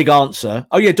big answer.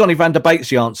 Oh, yeah, Donny van der Beek's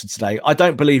the answer today. I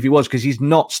don't believe he was, because he's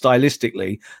not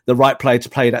stylistically the right player to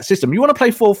play that system. You want to play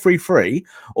 4-3-3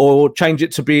 or change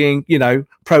it to being, you know,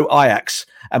 pro Ajax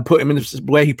and put him in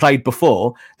where he played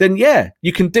before, then yeah,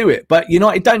 you can do it. But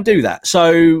United don't do that.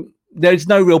 So there's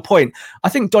no real point. I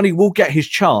think Donny will get his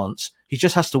chance. He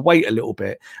just has to wait a little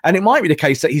bit. And it might be the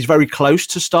case that he's very close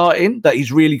to starting, that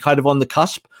he's really kind of on the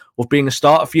cusp of being a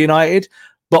starter for United.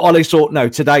 But Ole thought, no,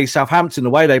 today, Southampton, the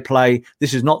way they play,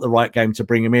 this is not the right game to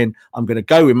bring him in. I'm going to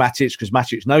go with Matic because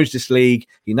Matic knows this league.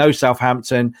 He knows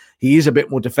Southampton. He is a bit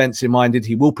more defensive-minded.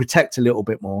 He will protect a little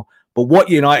bit more. But what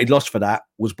United lost for that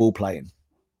was ball playing.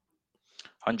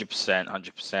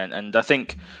 100%. And I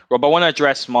think, Rob, I want to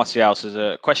address Martial. So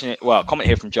there's a question, a comment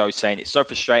here from Joe saying it's so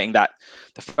frustrating that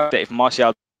the fact that if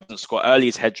Martial doesn't score early,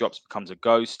 his head drops, becomes a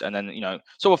ghost. And then, you know,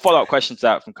 sort of a follow-up question to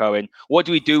that from Cohen. What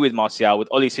do we do with Martial? With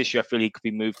Ole's issue, I feel he could be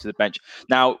moved to the bench.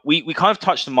 Now, we kind of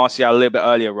touched on Martial a little bit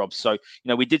earlier, Rob. So, you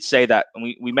know, we did say that, and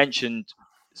we mentioned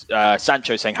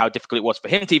Sancho, saying how difficult it was for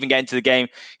him to even get into the game.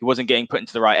 He wasn't getting put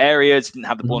into the right areas, didn't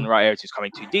have the ball in the right areas, he was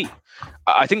coming too deep.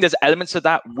 I think there's elements of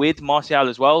that with Martial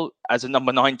as well. As a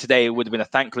number 9 today, it would have been a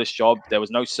thankless job. There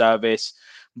was no service.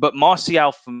 But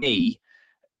Martial, for me,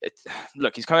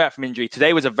 look, he's coming out from injury.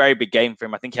 Today was a very big game for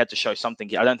him. I think he had to show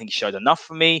something. I don't think he showed enough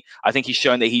for me. I think he's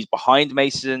shown that he's behind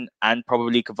Mason and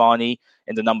probably Cavani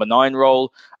in the number 9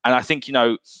 role. And I think,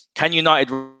 can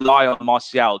United rely on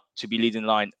Martial to be leading the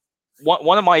line?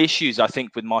 One of my issues, I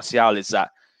think, with Martial is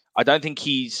that I don't think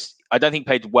he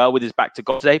played well with his back to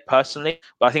goal today, personally.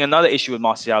 But I think another issue with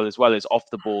Martial as well is off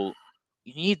the ball.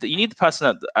 You need the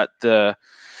person at the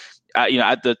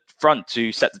front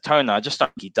to set the tone. I just don't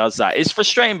think he does that. It's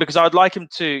frustrating because I'd like him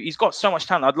to. He's got so much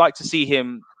talent. I'd like to see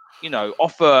him,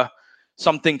 offer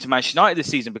something to Manchester United this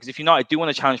season, because if United do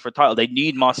want to challenge for a title, they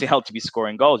need Martial to be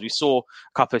scoring goals. We saw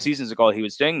a couple of seasons ago he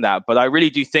was doing that, but I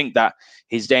really do think that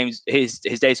his days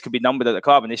could be numbered at the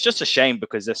club, and it's just a shame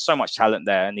because there's so much talent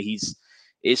there, and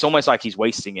it's almost like he's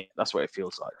wasting it. That's what it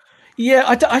feels like. Yeah,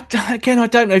 I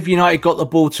don't know if United got the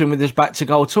ball to him with his back to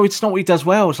goal. So it's not what he does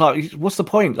well. It's like, what's the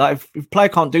point? Like, if a player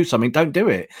can't do something, don't do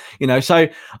it. So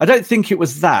I don't think it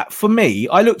was that. For me,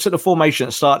 I looked at the formation at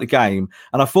the start of the game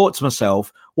and I thought to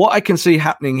myself, what I can see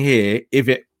happening here, if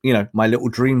it, my little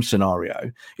dream scenario,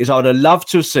 is I would have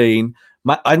loved to have seen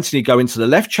Anthony go into the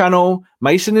left channel,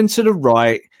 Mason into the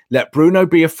right, let Bruno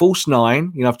be a false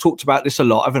 9. I've talked about this a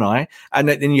lot, haven't I? And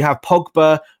then you have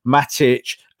Pogba,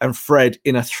 Matic, and Fred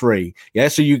in a 3. Yeah,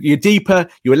 so you're deeper.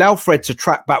 You allow Fred to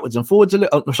track backwards and forwards a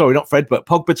little. Oh, sorry, not Fred, but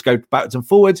Pogba to go backwards and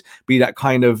forwards, be that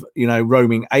kind of,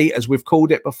 roaming 8, as we've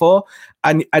called it before.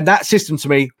 And that system to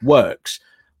me works.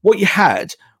 What you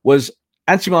had was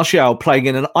Anthony Martial playing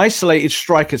in an isolated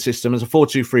striker system as a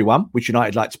 4-2-3-1, which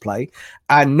United like to play,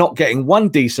 and not getting one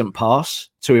decent pass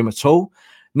to him at all.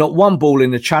 Not one ball in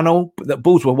the channel. The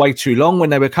balls were way too long when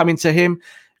they were coming to him.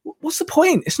 What's the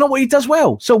point? It's not what he does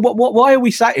well. So why are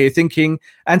we sat here thinking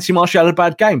Anthony Martial had a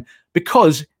bad game?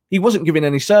 Because he wasn't giving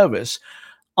any service.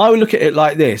 I would look at it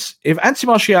like this. If Anthony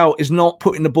Martial is not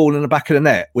putting the ball in the back of the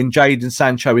net when Jadon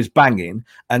Sancho is banging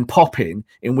and popping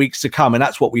in weeks to come, and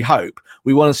that's what we hope.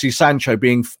 We want to see Sancho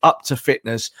being up to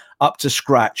fitness, up to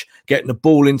scratch, getting the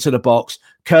ball into the box,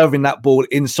 curving that ball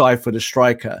inside for the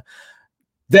striker.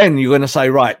 Then you're going to say,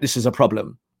 right, this is a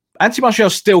problem. Anthony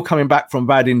Martial's still coming back from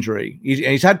bad injury.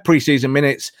 He's had preseason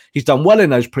minutes. He's done well in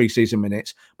those preseason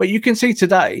minutes. But you can see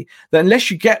today that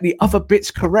unless you get the other bits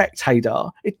correct,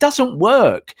 Haydar, it doesn't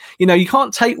work. You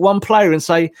can't take one player and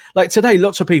say, like today,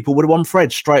 lots of people would have won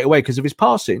Fred straight away because of his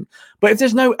passing. But if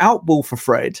there's no out ball for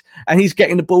Fred and he's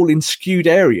getting the ball in skewed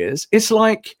areas, it's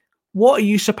like, what are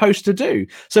you supposed to do?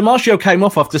 So Martial came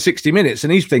off after 60 minutes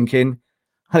and he's thinking,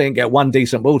 I didn't get one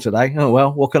decent ball today. Oh,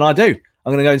 well, what can I do?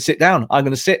 I'm going to go and sit down. I'm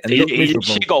going to sit and look miserable.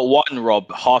 She got one,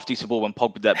 Rob, half decent ball when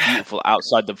Pogba did that beautiful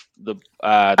outside the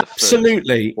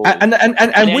absolutely, foot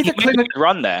and with a clinical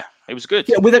run there, it was good.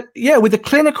 Yeah, with a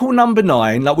clinical number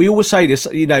 9, like we always say this.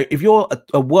 If you're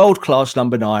a world class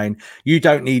number 9, you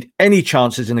don't need any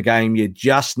chances in a game. You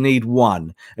just need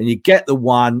one, and you get the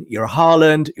one. You're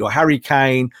Haaland, you're Harry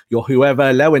Kane, you're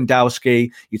whoever, Lewandowski.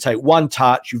 You take one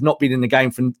touch. You've not been in the game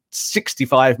for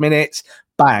 65 minutes.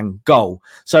 Bang, goal.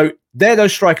 So they're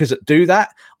those strikers that do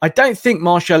that. I don't think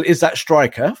Martial is that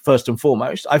striker, first and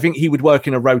foremost. I think he would work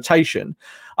in a rotation.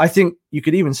 I think you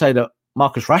could even say that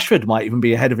Marcus Rashford might even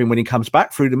be ahead of him when he comes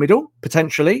back through the middle,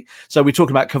 potentially. So we're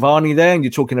talking about Cavani there, and you're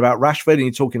talking about Rashford, and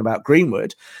you're talking about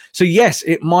Greenwood. So yes,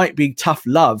 it might be tough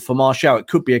love for Martial. It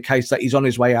could be a case that he's on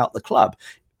his way out the club.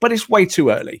 But it's way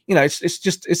too early. It's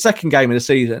just his second game of the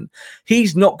season.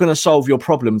 He's not going to solve your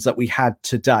problems that we had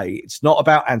today. It's not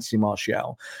about Anthony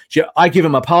Martial. I give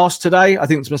him a pass today. I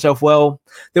think to myself, well,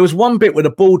 there was one bit where the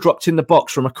ball dropped in the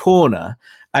box from a corner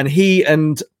and he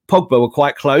and Pogba were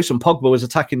quite close and Pogba was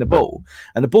attacking the ball.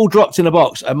 And the ball dropped in the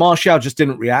box and Martial just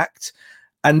didn't react.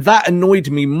 And that annoyed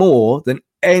me more than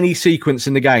any sequence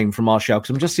in the game from Martial,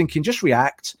 because I'm just thinking, just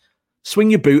react.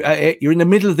 Swing your boot at it. You're in the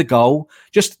middle of the goal.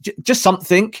 Just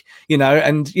something,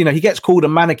 and, he gets called a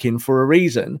mannequin for a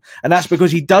reason. And that's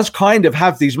because he does kind of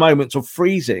have these moments of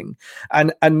freezing.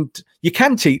 And you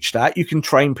can teach that. You can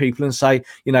train people and say,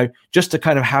 just to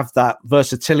kind of have that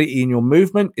versatility in your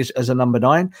movement as a number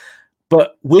 9.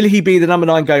 But will he be the number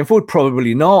 9 going forward?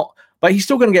 Probably not. But he's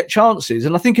still going to get chances.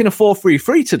 And I think in a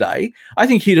 4-3-3 today, I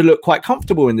think he'd have looked quite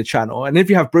comfortable in the channel. And if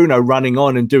you have Bruno running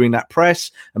on and doing that press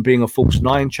and being a false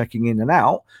 9, checking in and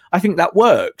out, I think that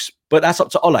works. But that's up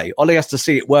to Ole. Ole has to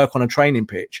see it work on a training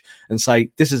pitch and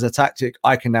say, this is a tactic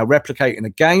I can now replicate in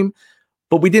a game.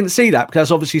 But we didn't see that because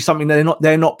that's obviously something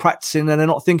they're not practicing and they're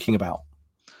not thinking about.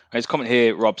 There's a comment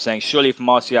here, Rob, saying, surely if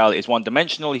Martial is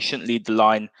one-dimensional, he shouldn't lead the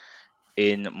line,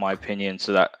 in my opinion.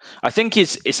 So that I think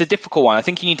it's a difficult one. I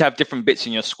think you need to have different bits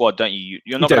in your squad, don't you?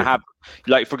 You're not going to have,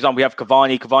 like, for example, we have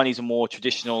Cavani. Cavani's a more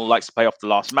traditional, likes to play off the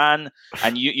last man.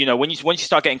 And you know, once you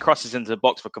start getting crosses into the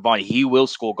box for Cavani, he will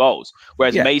score goals.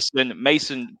 Whereas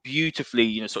Mason beautifully,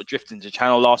 you know, sort of drifted into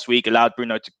channel last week, allowed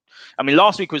Bruno to. I mean,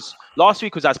 last week was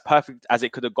as perfect as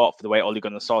it could have got for the way Ole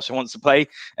Gunnar Solskjaer wants to play,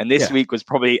 and this week was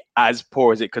probably as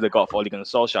poor as it could have got for Ole Gunnar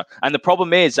Solskjaer. And the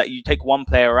problem is that you take one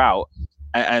player out,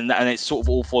 and it's sort of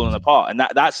all falling apart, and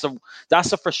that's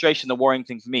the frustration, the worrying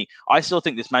thing for me. I still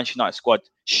think this Manchester United squad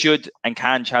should and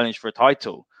can challenge for a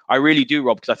title. I really do,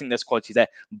 Rob, because I think there's quality there.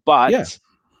 But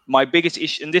my biggest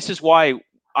issue, and this is why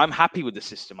I'm happy with the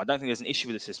system. I don't think there's an issue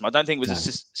with the system. I don't think it was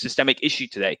a systemic issue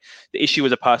today. The issue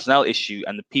was a personnel issue,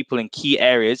 and the people in key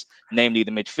areas, namely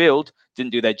the midfield,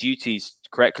 didn't do their duties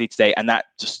correctly today, and that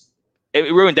just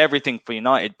it ruined everything for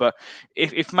United. But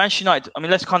if Manchester United, I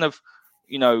mean, let's kind of,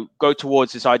 you know, go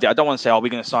towards this idea. I don't want to say, are we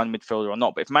going to sign a midfielder or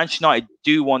not? But if Manchester United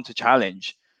do want to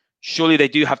challenge, surely they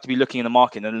do have to be looking in the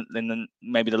market. And then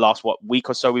maybe the last week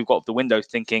or so we've got the window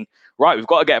thinking, right, we've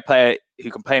got to get a player who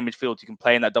can play in midfield, who can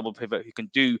play in that double pivot, who can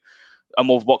do a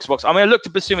more box-to-box. I mean, I looked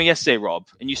at Basuma yesterday, Rob,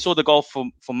 and you saw the goal for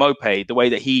Mopé, the way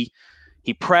that he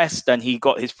pressed and he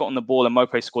got his foot on the ball, and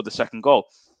Mopé scored the second goal.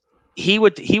 He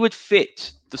would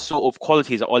fit the sort of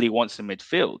qualities that Ole wants in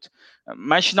midfield.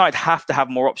 Manchester United have to have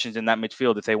more options in that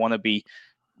midfield if they want to be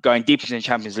going deep into the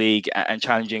Champions League and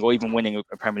challenging or even winning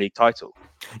a Premier League title.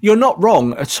 You're not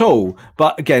wrong at all.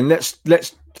 But again, let's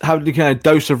have the kind of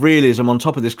dose of realism on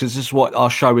top of this, because this is what our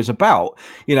show is about.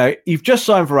 You know, you've just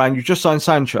signed Varane, you've just signed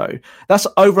Sancho. That's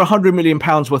over £100 million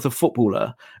worth of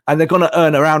footballer, and they're going to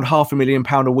earn around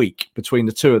 £500,000 a week between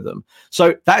the two of them.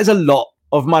 So that is a lot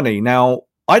of money. Now,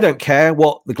 I don't care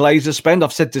what the Glazers spend.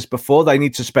 I've said this before. They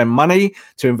need to spend money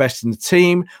to invest in the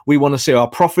team. We want to see our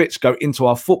profits go into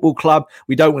our football club.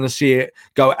 We don't want to see it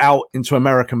go out into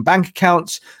American bank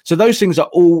accounts. So those things are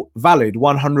all valid,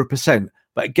 100%.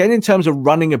 But again, in terms of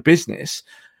running a business,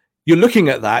 you're looking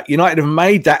at that. United have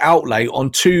made that outlay on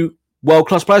two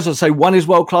world-class players. I'd say one is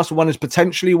world-class, one is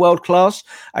potentially world-class,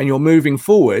 and you're moving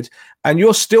forward. And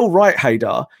you're still right,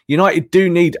 Haydar. United do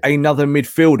need another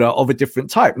midfielder of a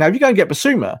different type. Now, if you go and get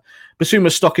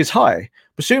Basuma's stock is high.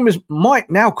 Basuma's might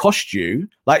now cost you,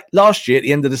 like last year at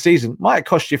the end of the season, might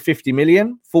cost you 50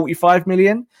 million, 45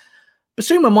 million.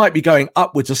 Basuma might be going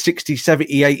upwards of 60,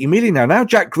 70, 80 million now. Now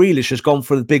Jack Grealish has gone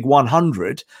for the big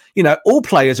 100. You know, all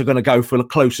players are going to go for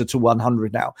closer to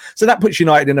 100 now. So that puts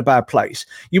United in a bad place.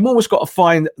 You've almost got to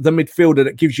find the midfielder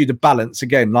that gives you the balance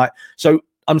again. So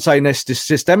I'm saying this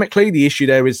systemically. The issue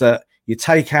there is that you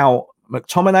take out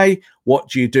McTominay. What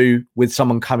do you do with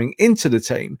someone coming into the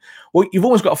team? Well, you've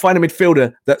almost got to find a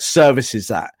midfielder that services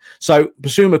that. So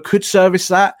Basuma could service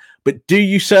that, but do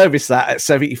you service that at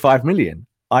 75 million?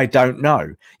 I don't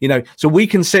know. You know, so we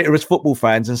can sit here as football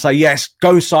fans and say, yes,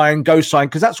 go sign,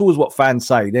 because that's always what fans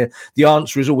say. The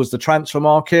answer is always the transfer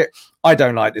market. I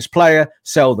don't like this player,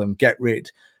 sell them, get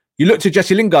rid. You looked at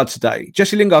Jesse Lingard today.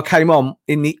 Jesse Lingard came on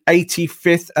in the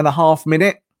 85th and a half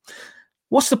minute.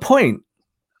 What's the point?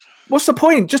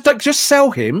 Just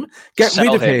sell him, get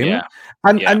rid of him,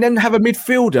 and then have a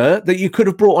midfielder that you could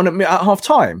have brought on at half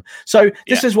time. So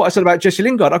this is what I said about Jesse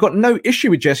Lingard. I've got no issue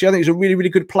with Jesse. I think he's a really, really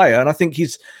good player. And I think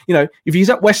he's, you know, if he's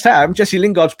at West Ham, Jesse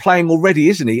Lingard's playing already,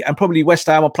 isn't he? And probably West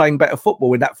Ham are playing better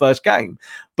football in that first game.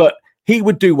 But he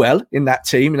would do well in that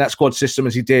team, in that squad system,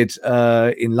 as he did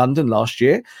in London last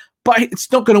year. But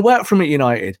it's not going to work for him at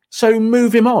United. So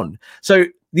move him on. So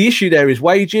the issue there is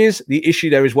wages. The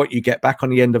issue there is what you get back on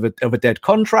the end of a dead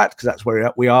contract, because that's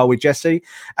where we are with Jesse.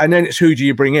 And then it's who do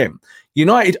you bring in?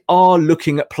 United are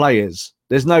looking at players.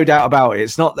 There's no doubt about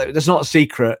it. That's not a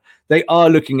secret. They are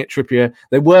looking at Trippier.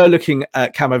 They were looking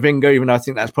at Camavinga, even though I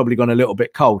think that's probably gone a little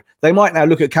bit cold. They might now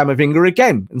look at Camavinga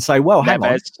again and say, well, hang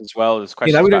on. Neves as well. There's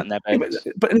questions about Neves.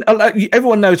 But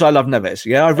everyone knows I love Neves.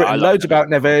 Yeah, I've written loads about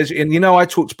Neves. And, you know, I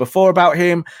talked before about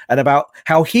him and about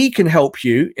how he can help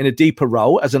you in a deeper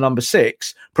role as a number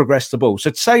 6 progress the ball.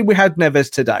 So say we had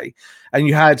Neves today and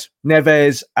you had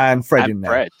Neves and Fred in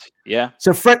there. Yeah.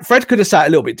 So Fred could have sat a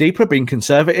little bit deeper, been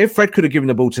conservative. Fred could have given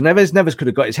the ball to Neves. Neves could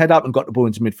have got his head up and got the ball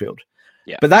into midfield.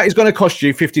 Yeah. But that is going to cost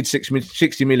you 50 to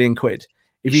 60 million quid.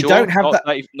 If you don't have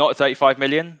that, not 35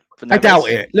 million. For Neves. I doubt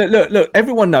it. Look.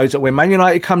 Everyone knows that when Man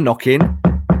United come knocking,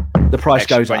 the price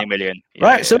goes 20 up. million.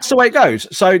 Right. So that's the way it goes.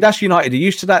 So that's United are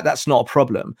used to that. That's not a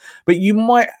problem. But you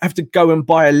might have to go and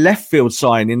buy a left field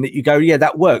signing that you go, yeah,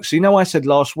 that works. So, you know, I said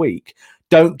last week,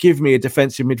 don't give me a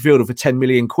defensive midfielder for 10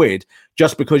 million quid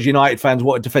just because United fans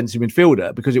want a defensive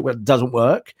midfielder, because it doesn't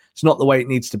work. It's not the way it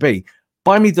needs to be.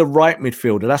 Buy me the right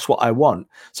midfielder. That's what I want.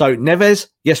 So Neves,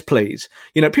 yes, please.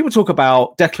 People talk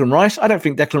about Declan Rice. I don't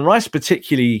think Declan Rice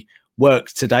particularly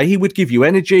worked today. He would give you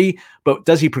energy, but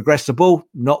does he progress the ball?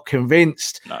 Not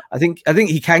convinced. No. I think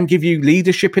he can give you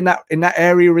leadership in that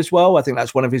area as well. I think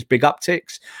that's one of his big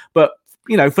upticks. But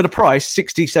for the price,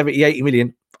 60, 70, 80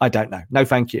 million, I don't know. No,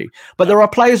 thank you. But there are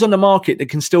players on the market that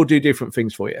can still do different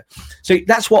things for you. So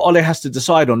that's what Ole has to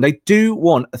decide on. They do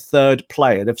want a third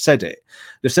player. They've said it.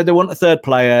 They've said they want a third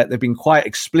player. They've been quite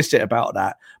explicit about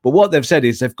that. But what they've said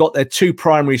is they've got their 2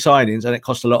 primary signings and it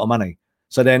costs a lot of money.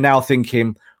 So they're now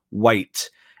thinking, wait.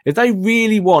 If they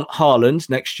really want Haaland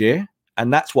next year,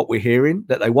 and that's what we're hearing,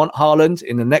 that they want Haaland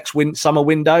in the next summer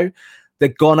window, they're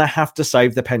going to have to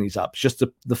save the pennies up. It's just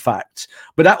the fact.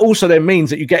 But that also then means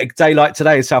that you get a day like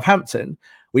today in Southampton,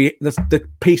 the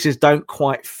pieces don't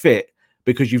quite fit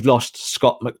because you've lost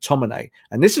Scott McTominay.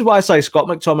 And this is why I say Scott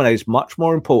McTominay is much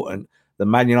more important than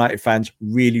Man United fans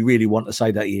really, really want to say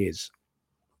that he is.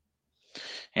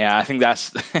 Yeah, I think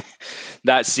that's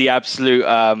the absolute...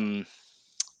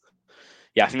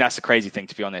 I think that's a crazy thing,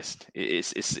 to be honest.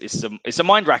 It's a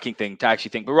mind-racking thing to actually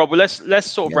think. But Rob, let's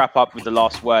sort of wrap up with the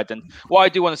last word. And what I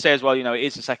do want to say as well, it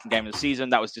is the second game of the season.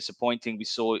 That was disappointing. We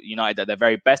saw United at their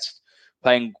very best,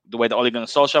 playing the way that Ole Gunnar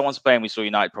Solskjaer wants to play, and we saw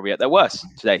United probably at their worst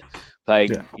today, playing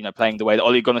the way that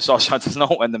Ole Gunnar Solskjaer does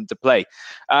not want them to play.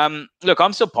 Look,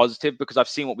 I'm still positive because I've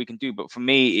seen what we can do. But for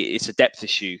me, it's a depth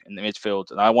issue in the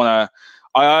midfield, and I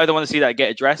either want to see that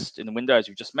get addressed in the window, as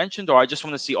we've just mentioned, or I just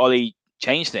want to see Ole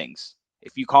change things.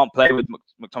 If you can't play with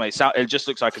McTominay, it just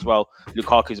looks like as well,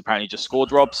 Lukaku's apparently just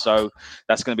scored, Rob. So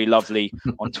that's going to be lovely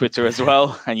on Twitter as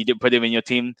well. And you did put him in your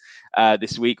team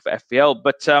this week for FPL.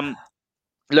 But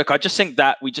look, I just think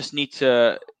that we just need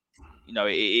to,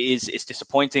 it's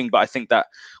disappointing. But I think that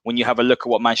when you have a look at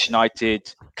what Manchester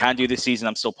United can do this season,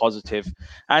 I'm still positive.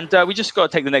 And we just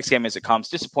got to take the next game as it comes.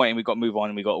 Disappointing. We've got to move on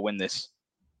and we've got to win this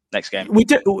next game. We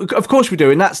do, of course we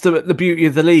do, and that's the beauty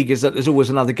of the league, is that there's always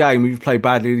another game. We've played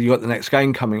badly, you've got the next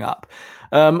game coming up.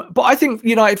 But I think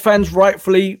United fans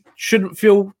rightfully shouldn't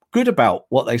feel good about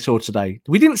what they saw today.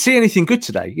 We didn't see anything good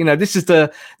today. This is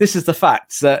the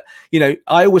facts that,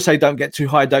 I always say don't get too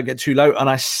high, don't get too low, and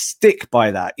I stick by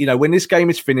that. When this game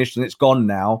is finished and it's gone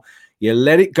now, you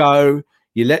let it go,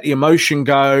 you let the emotion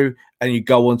go, and you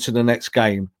go on to the next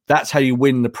game. That's how you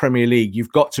win the Premier League.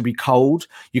 You've got to be cold.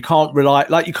 You can't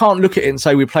you can't look at it and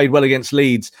say we played well against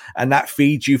Leeds and that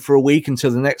feeds you for a week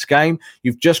until the next game.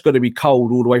 You've just got to be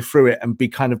cold all the way through it and be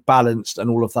kind of balanced and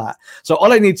all of that. So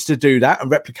Ole needs to do that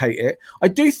and replicate it. I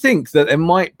do think that there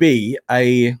might be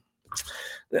a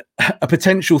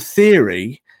potential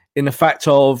theory in the fact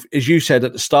of, as you said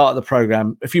at the start of the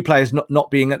program, a few players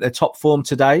not being at their top form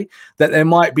today, that there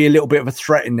might be a little bit of a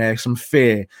threat in there, some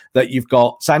fear that you've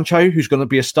got Sancho, who's going to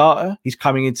be a starter. He's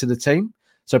coming into the team.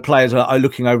 So players are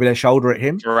looking over their shoulder at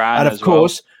him. Varane, and of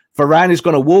course, Varane is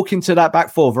going to walk into that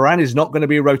back four. Varane is not going to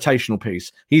be a rotational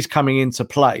piece. He's coming into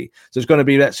play. So it's going to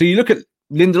be that. So you look at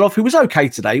Lindelof, who was okay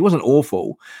today. He wasn't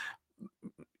awful.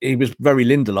 He was very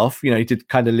Lindelof, he did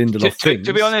kind of Lindelof things.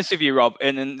 To be honest with you, Rob,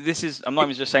 and this is, I'm not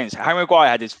even just saying this, Harry Maguire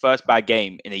had his first bad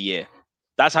game in a year.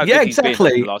 That's how good he's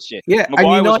been last year. Yeah,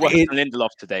 Maguire was worse than Lindelof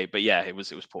today, but yeah, it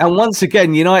was poor. And once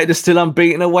again, United are still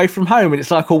unbeaten away from home, and it's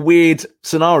like a weird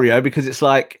scenario because it's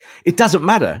like it doesn't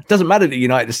matter. It doesn't matter that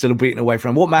United are still unbeaten away from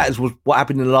home. What matters was what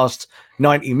happened in the last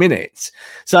 90 minutes.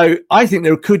 So I think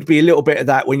there could be a little bit of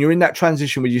that when you're in that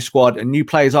transition with your squad and new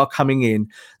players are coming in.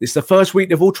 It's the first week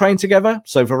they've all trained together.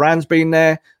 So Varane's been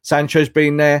there, Sancho's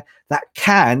been there. That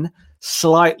can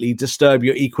slightly disturb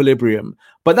your equilibrium.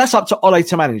 But that's up to Ole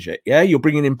to manage it. Yeah, you're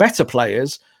bringing in better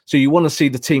players. So you want to see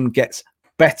the team gets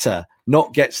better,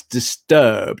 not gets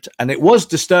disturbed. And it was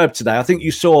disturbed today. I think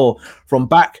you saw from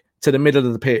back to the middle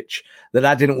of the pitch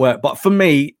that didn't work. But for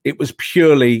me, it was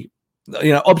purely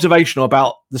observational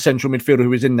about the central midfielder who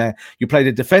was in there. You played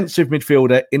a defensive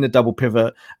midfielder in the double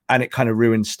pivot and it kind of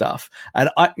ruined stuff.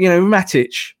 And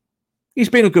Matic, he's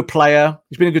been a good player.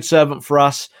 He's been a good servant for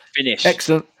us. Finish.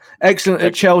 Excellent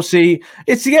at Chelsea.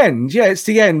 It's the end. Yeah, it's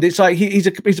the end. It's like he's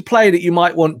a player that you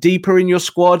might want deeper in your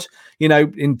squad,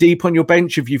 in deep on your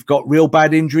bench if you've got real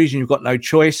bad injuries and you've got no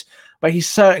choice. But he's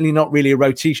certainly not really a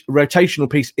rotational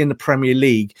piece in the Premier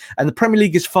League. And the Premier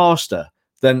League is faster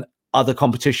than other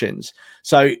competitions.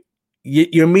 So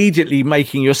you're immediately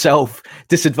making yourself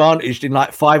disadvantaged in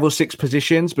like 5 or 6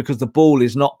 positions because the ball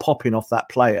is not popping off that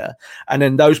player. And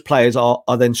then those players are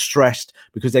then stressed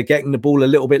because they're getting the ball a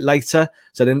little bit later.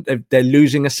 So then they're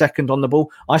losing a second on the ball.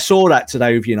 I saw that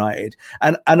today with United.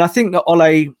 And I think that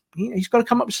Ole, he's got to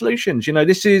come up with solutions.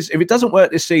 If it doesn't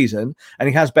work this season and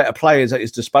he has better players at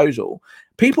his disposal,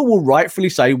 people will rightfully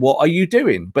say, what are you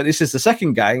doing? But this is the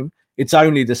second game. It's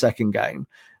only the second game.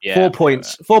 Yeah,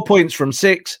 4 points from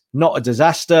 6, not a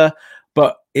disaster,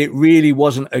 but it really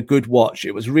wasn't a good watch.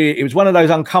 It was one of those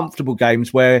uncomfortable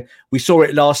games where we saw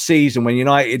it last season when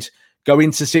United go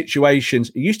into situations.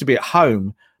 It used to be at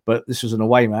home, but this was an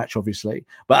away match, obviously.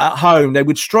 But at home, they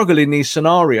would struggle in these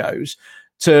scenarios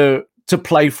to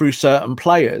play through certain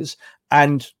players.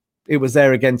 And it was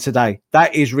there again today.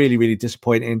 That is really, really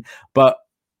disappointing. But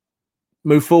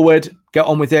move forward, get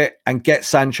on with it, and get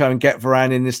Sancho and get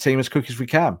Varane in this team as quick as we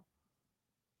can.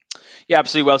 Yeah,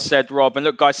 absolutely well said, Rob. And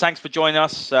look, guys, thanks for joining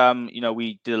us.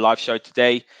 We did a live show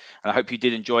today, and I hope you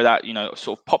did enjoy that,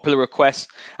 sort of popular request.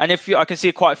 And I can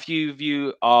see quite a few of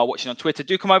you are watching on Twitter.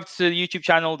 Do come over to the YouTube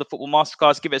channel, the Football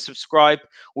Masterclass, give it a subscribe.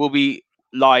 We'll be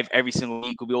live every single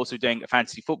week. We'll be also doing a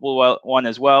fantasy football one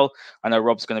as well. I know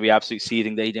Rob's going to be absolutely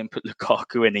seething that he didn't put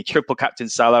Lukaku in the triple captain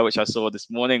Salah, which I saw this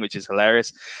morning, which is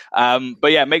hilarious.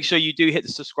 But yeah, make sure you do hit the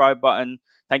subscribe button.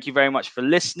 Thank you very much for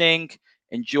listening.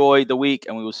 Enjoy the week,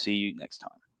 and we will see you next time.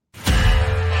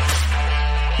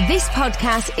 This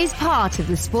podcast is part of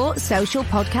the Sports Social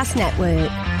Podcast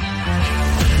Network.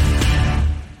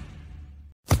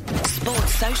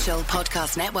 Sports Social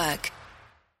Podcast Network.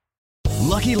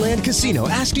 Lucky Land Casino,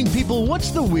 asking people,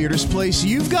 what's the weirdest place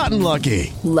you've gotten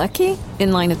lucky? Lucky?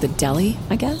 In line at the deli,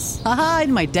 I guess? Aha,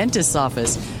 in my dentist's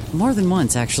office. More than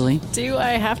once, actually. Do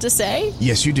I have to say?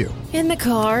 Yes, you do. In the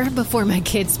car before my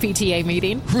kids' PTA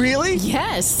meeting. Really?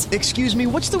 Yes. Excuse me,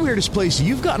 what's the weirdest place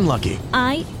you've gotten lucky?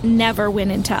 I never win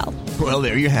and tell. Well,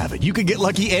 there you have it. You can get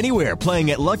lucky anywhere,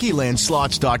 playing at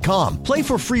LuckyLandSlots.com. Play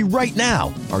for free right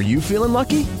now. Are you feeling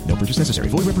lucky? No purchase necessary.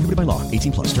 Void where prohibited by law.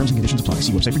 18+. Terms and conditions apply.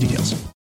 See website for details.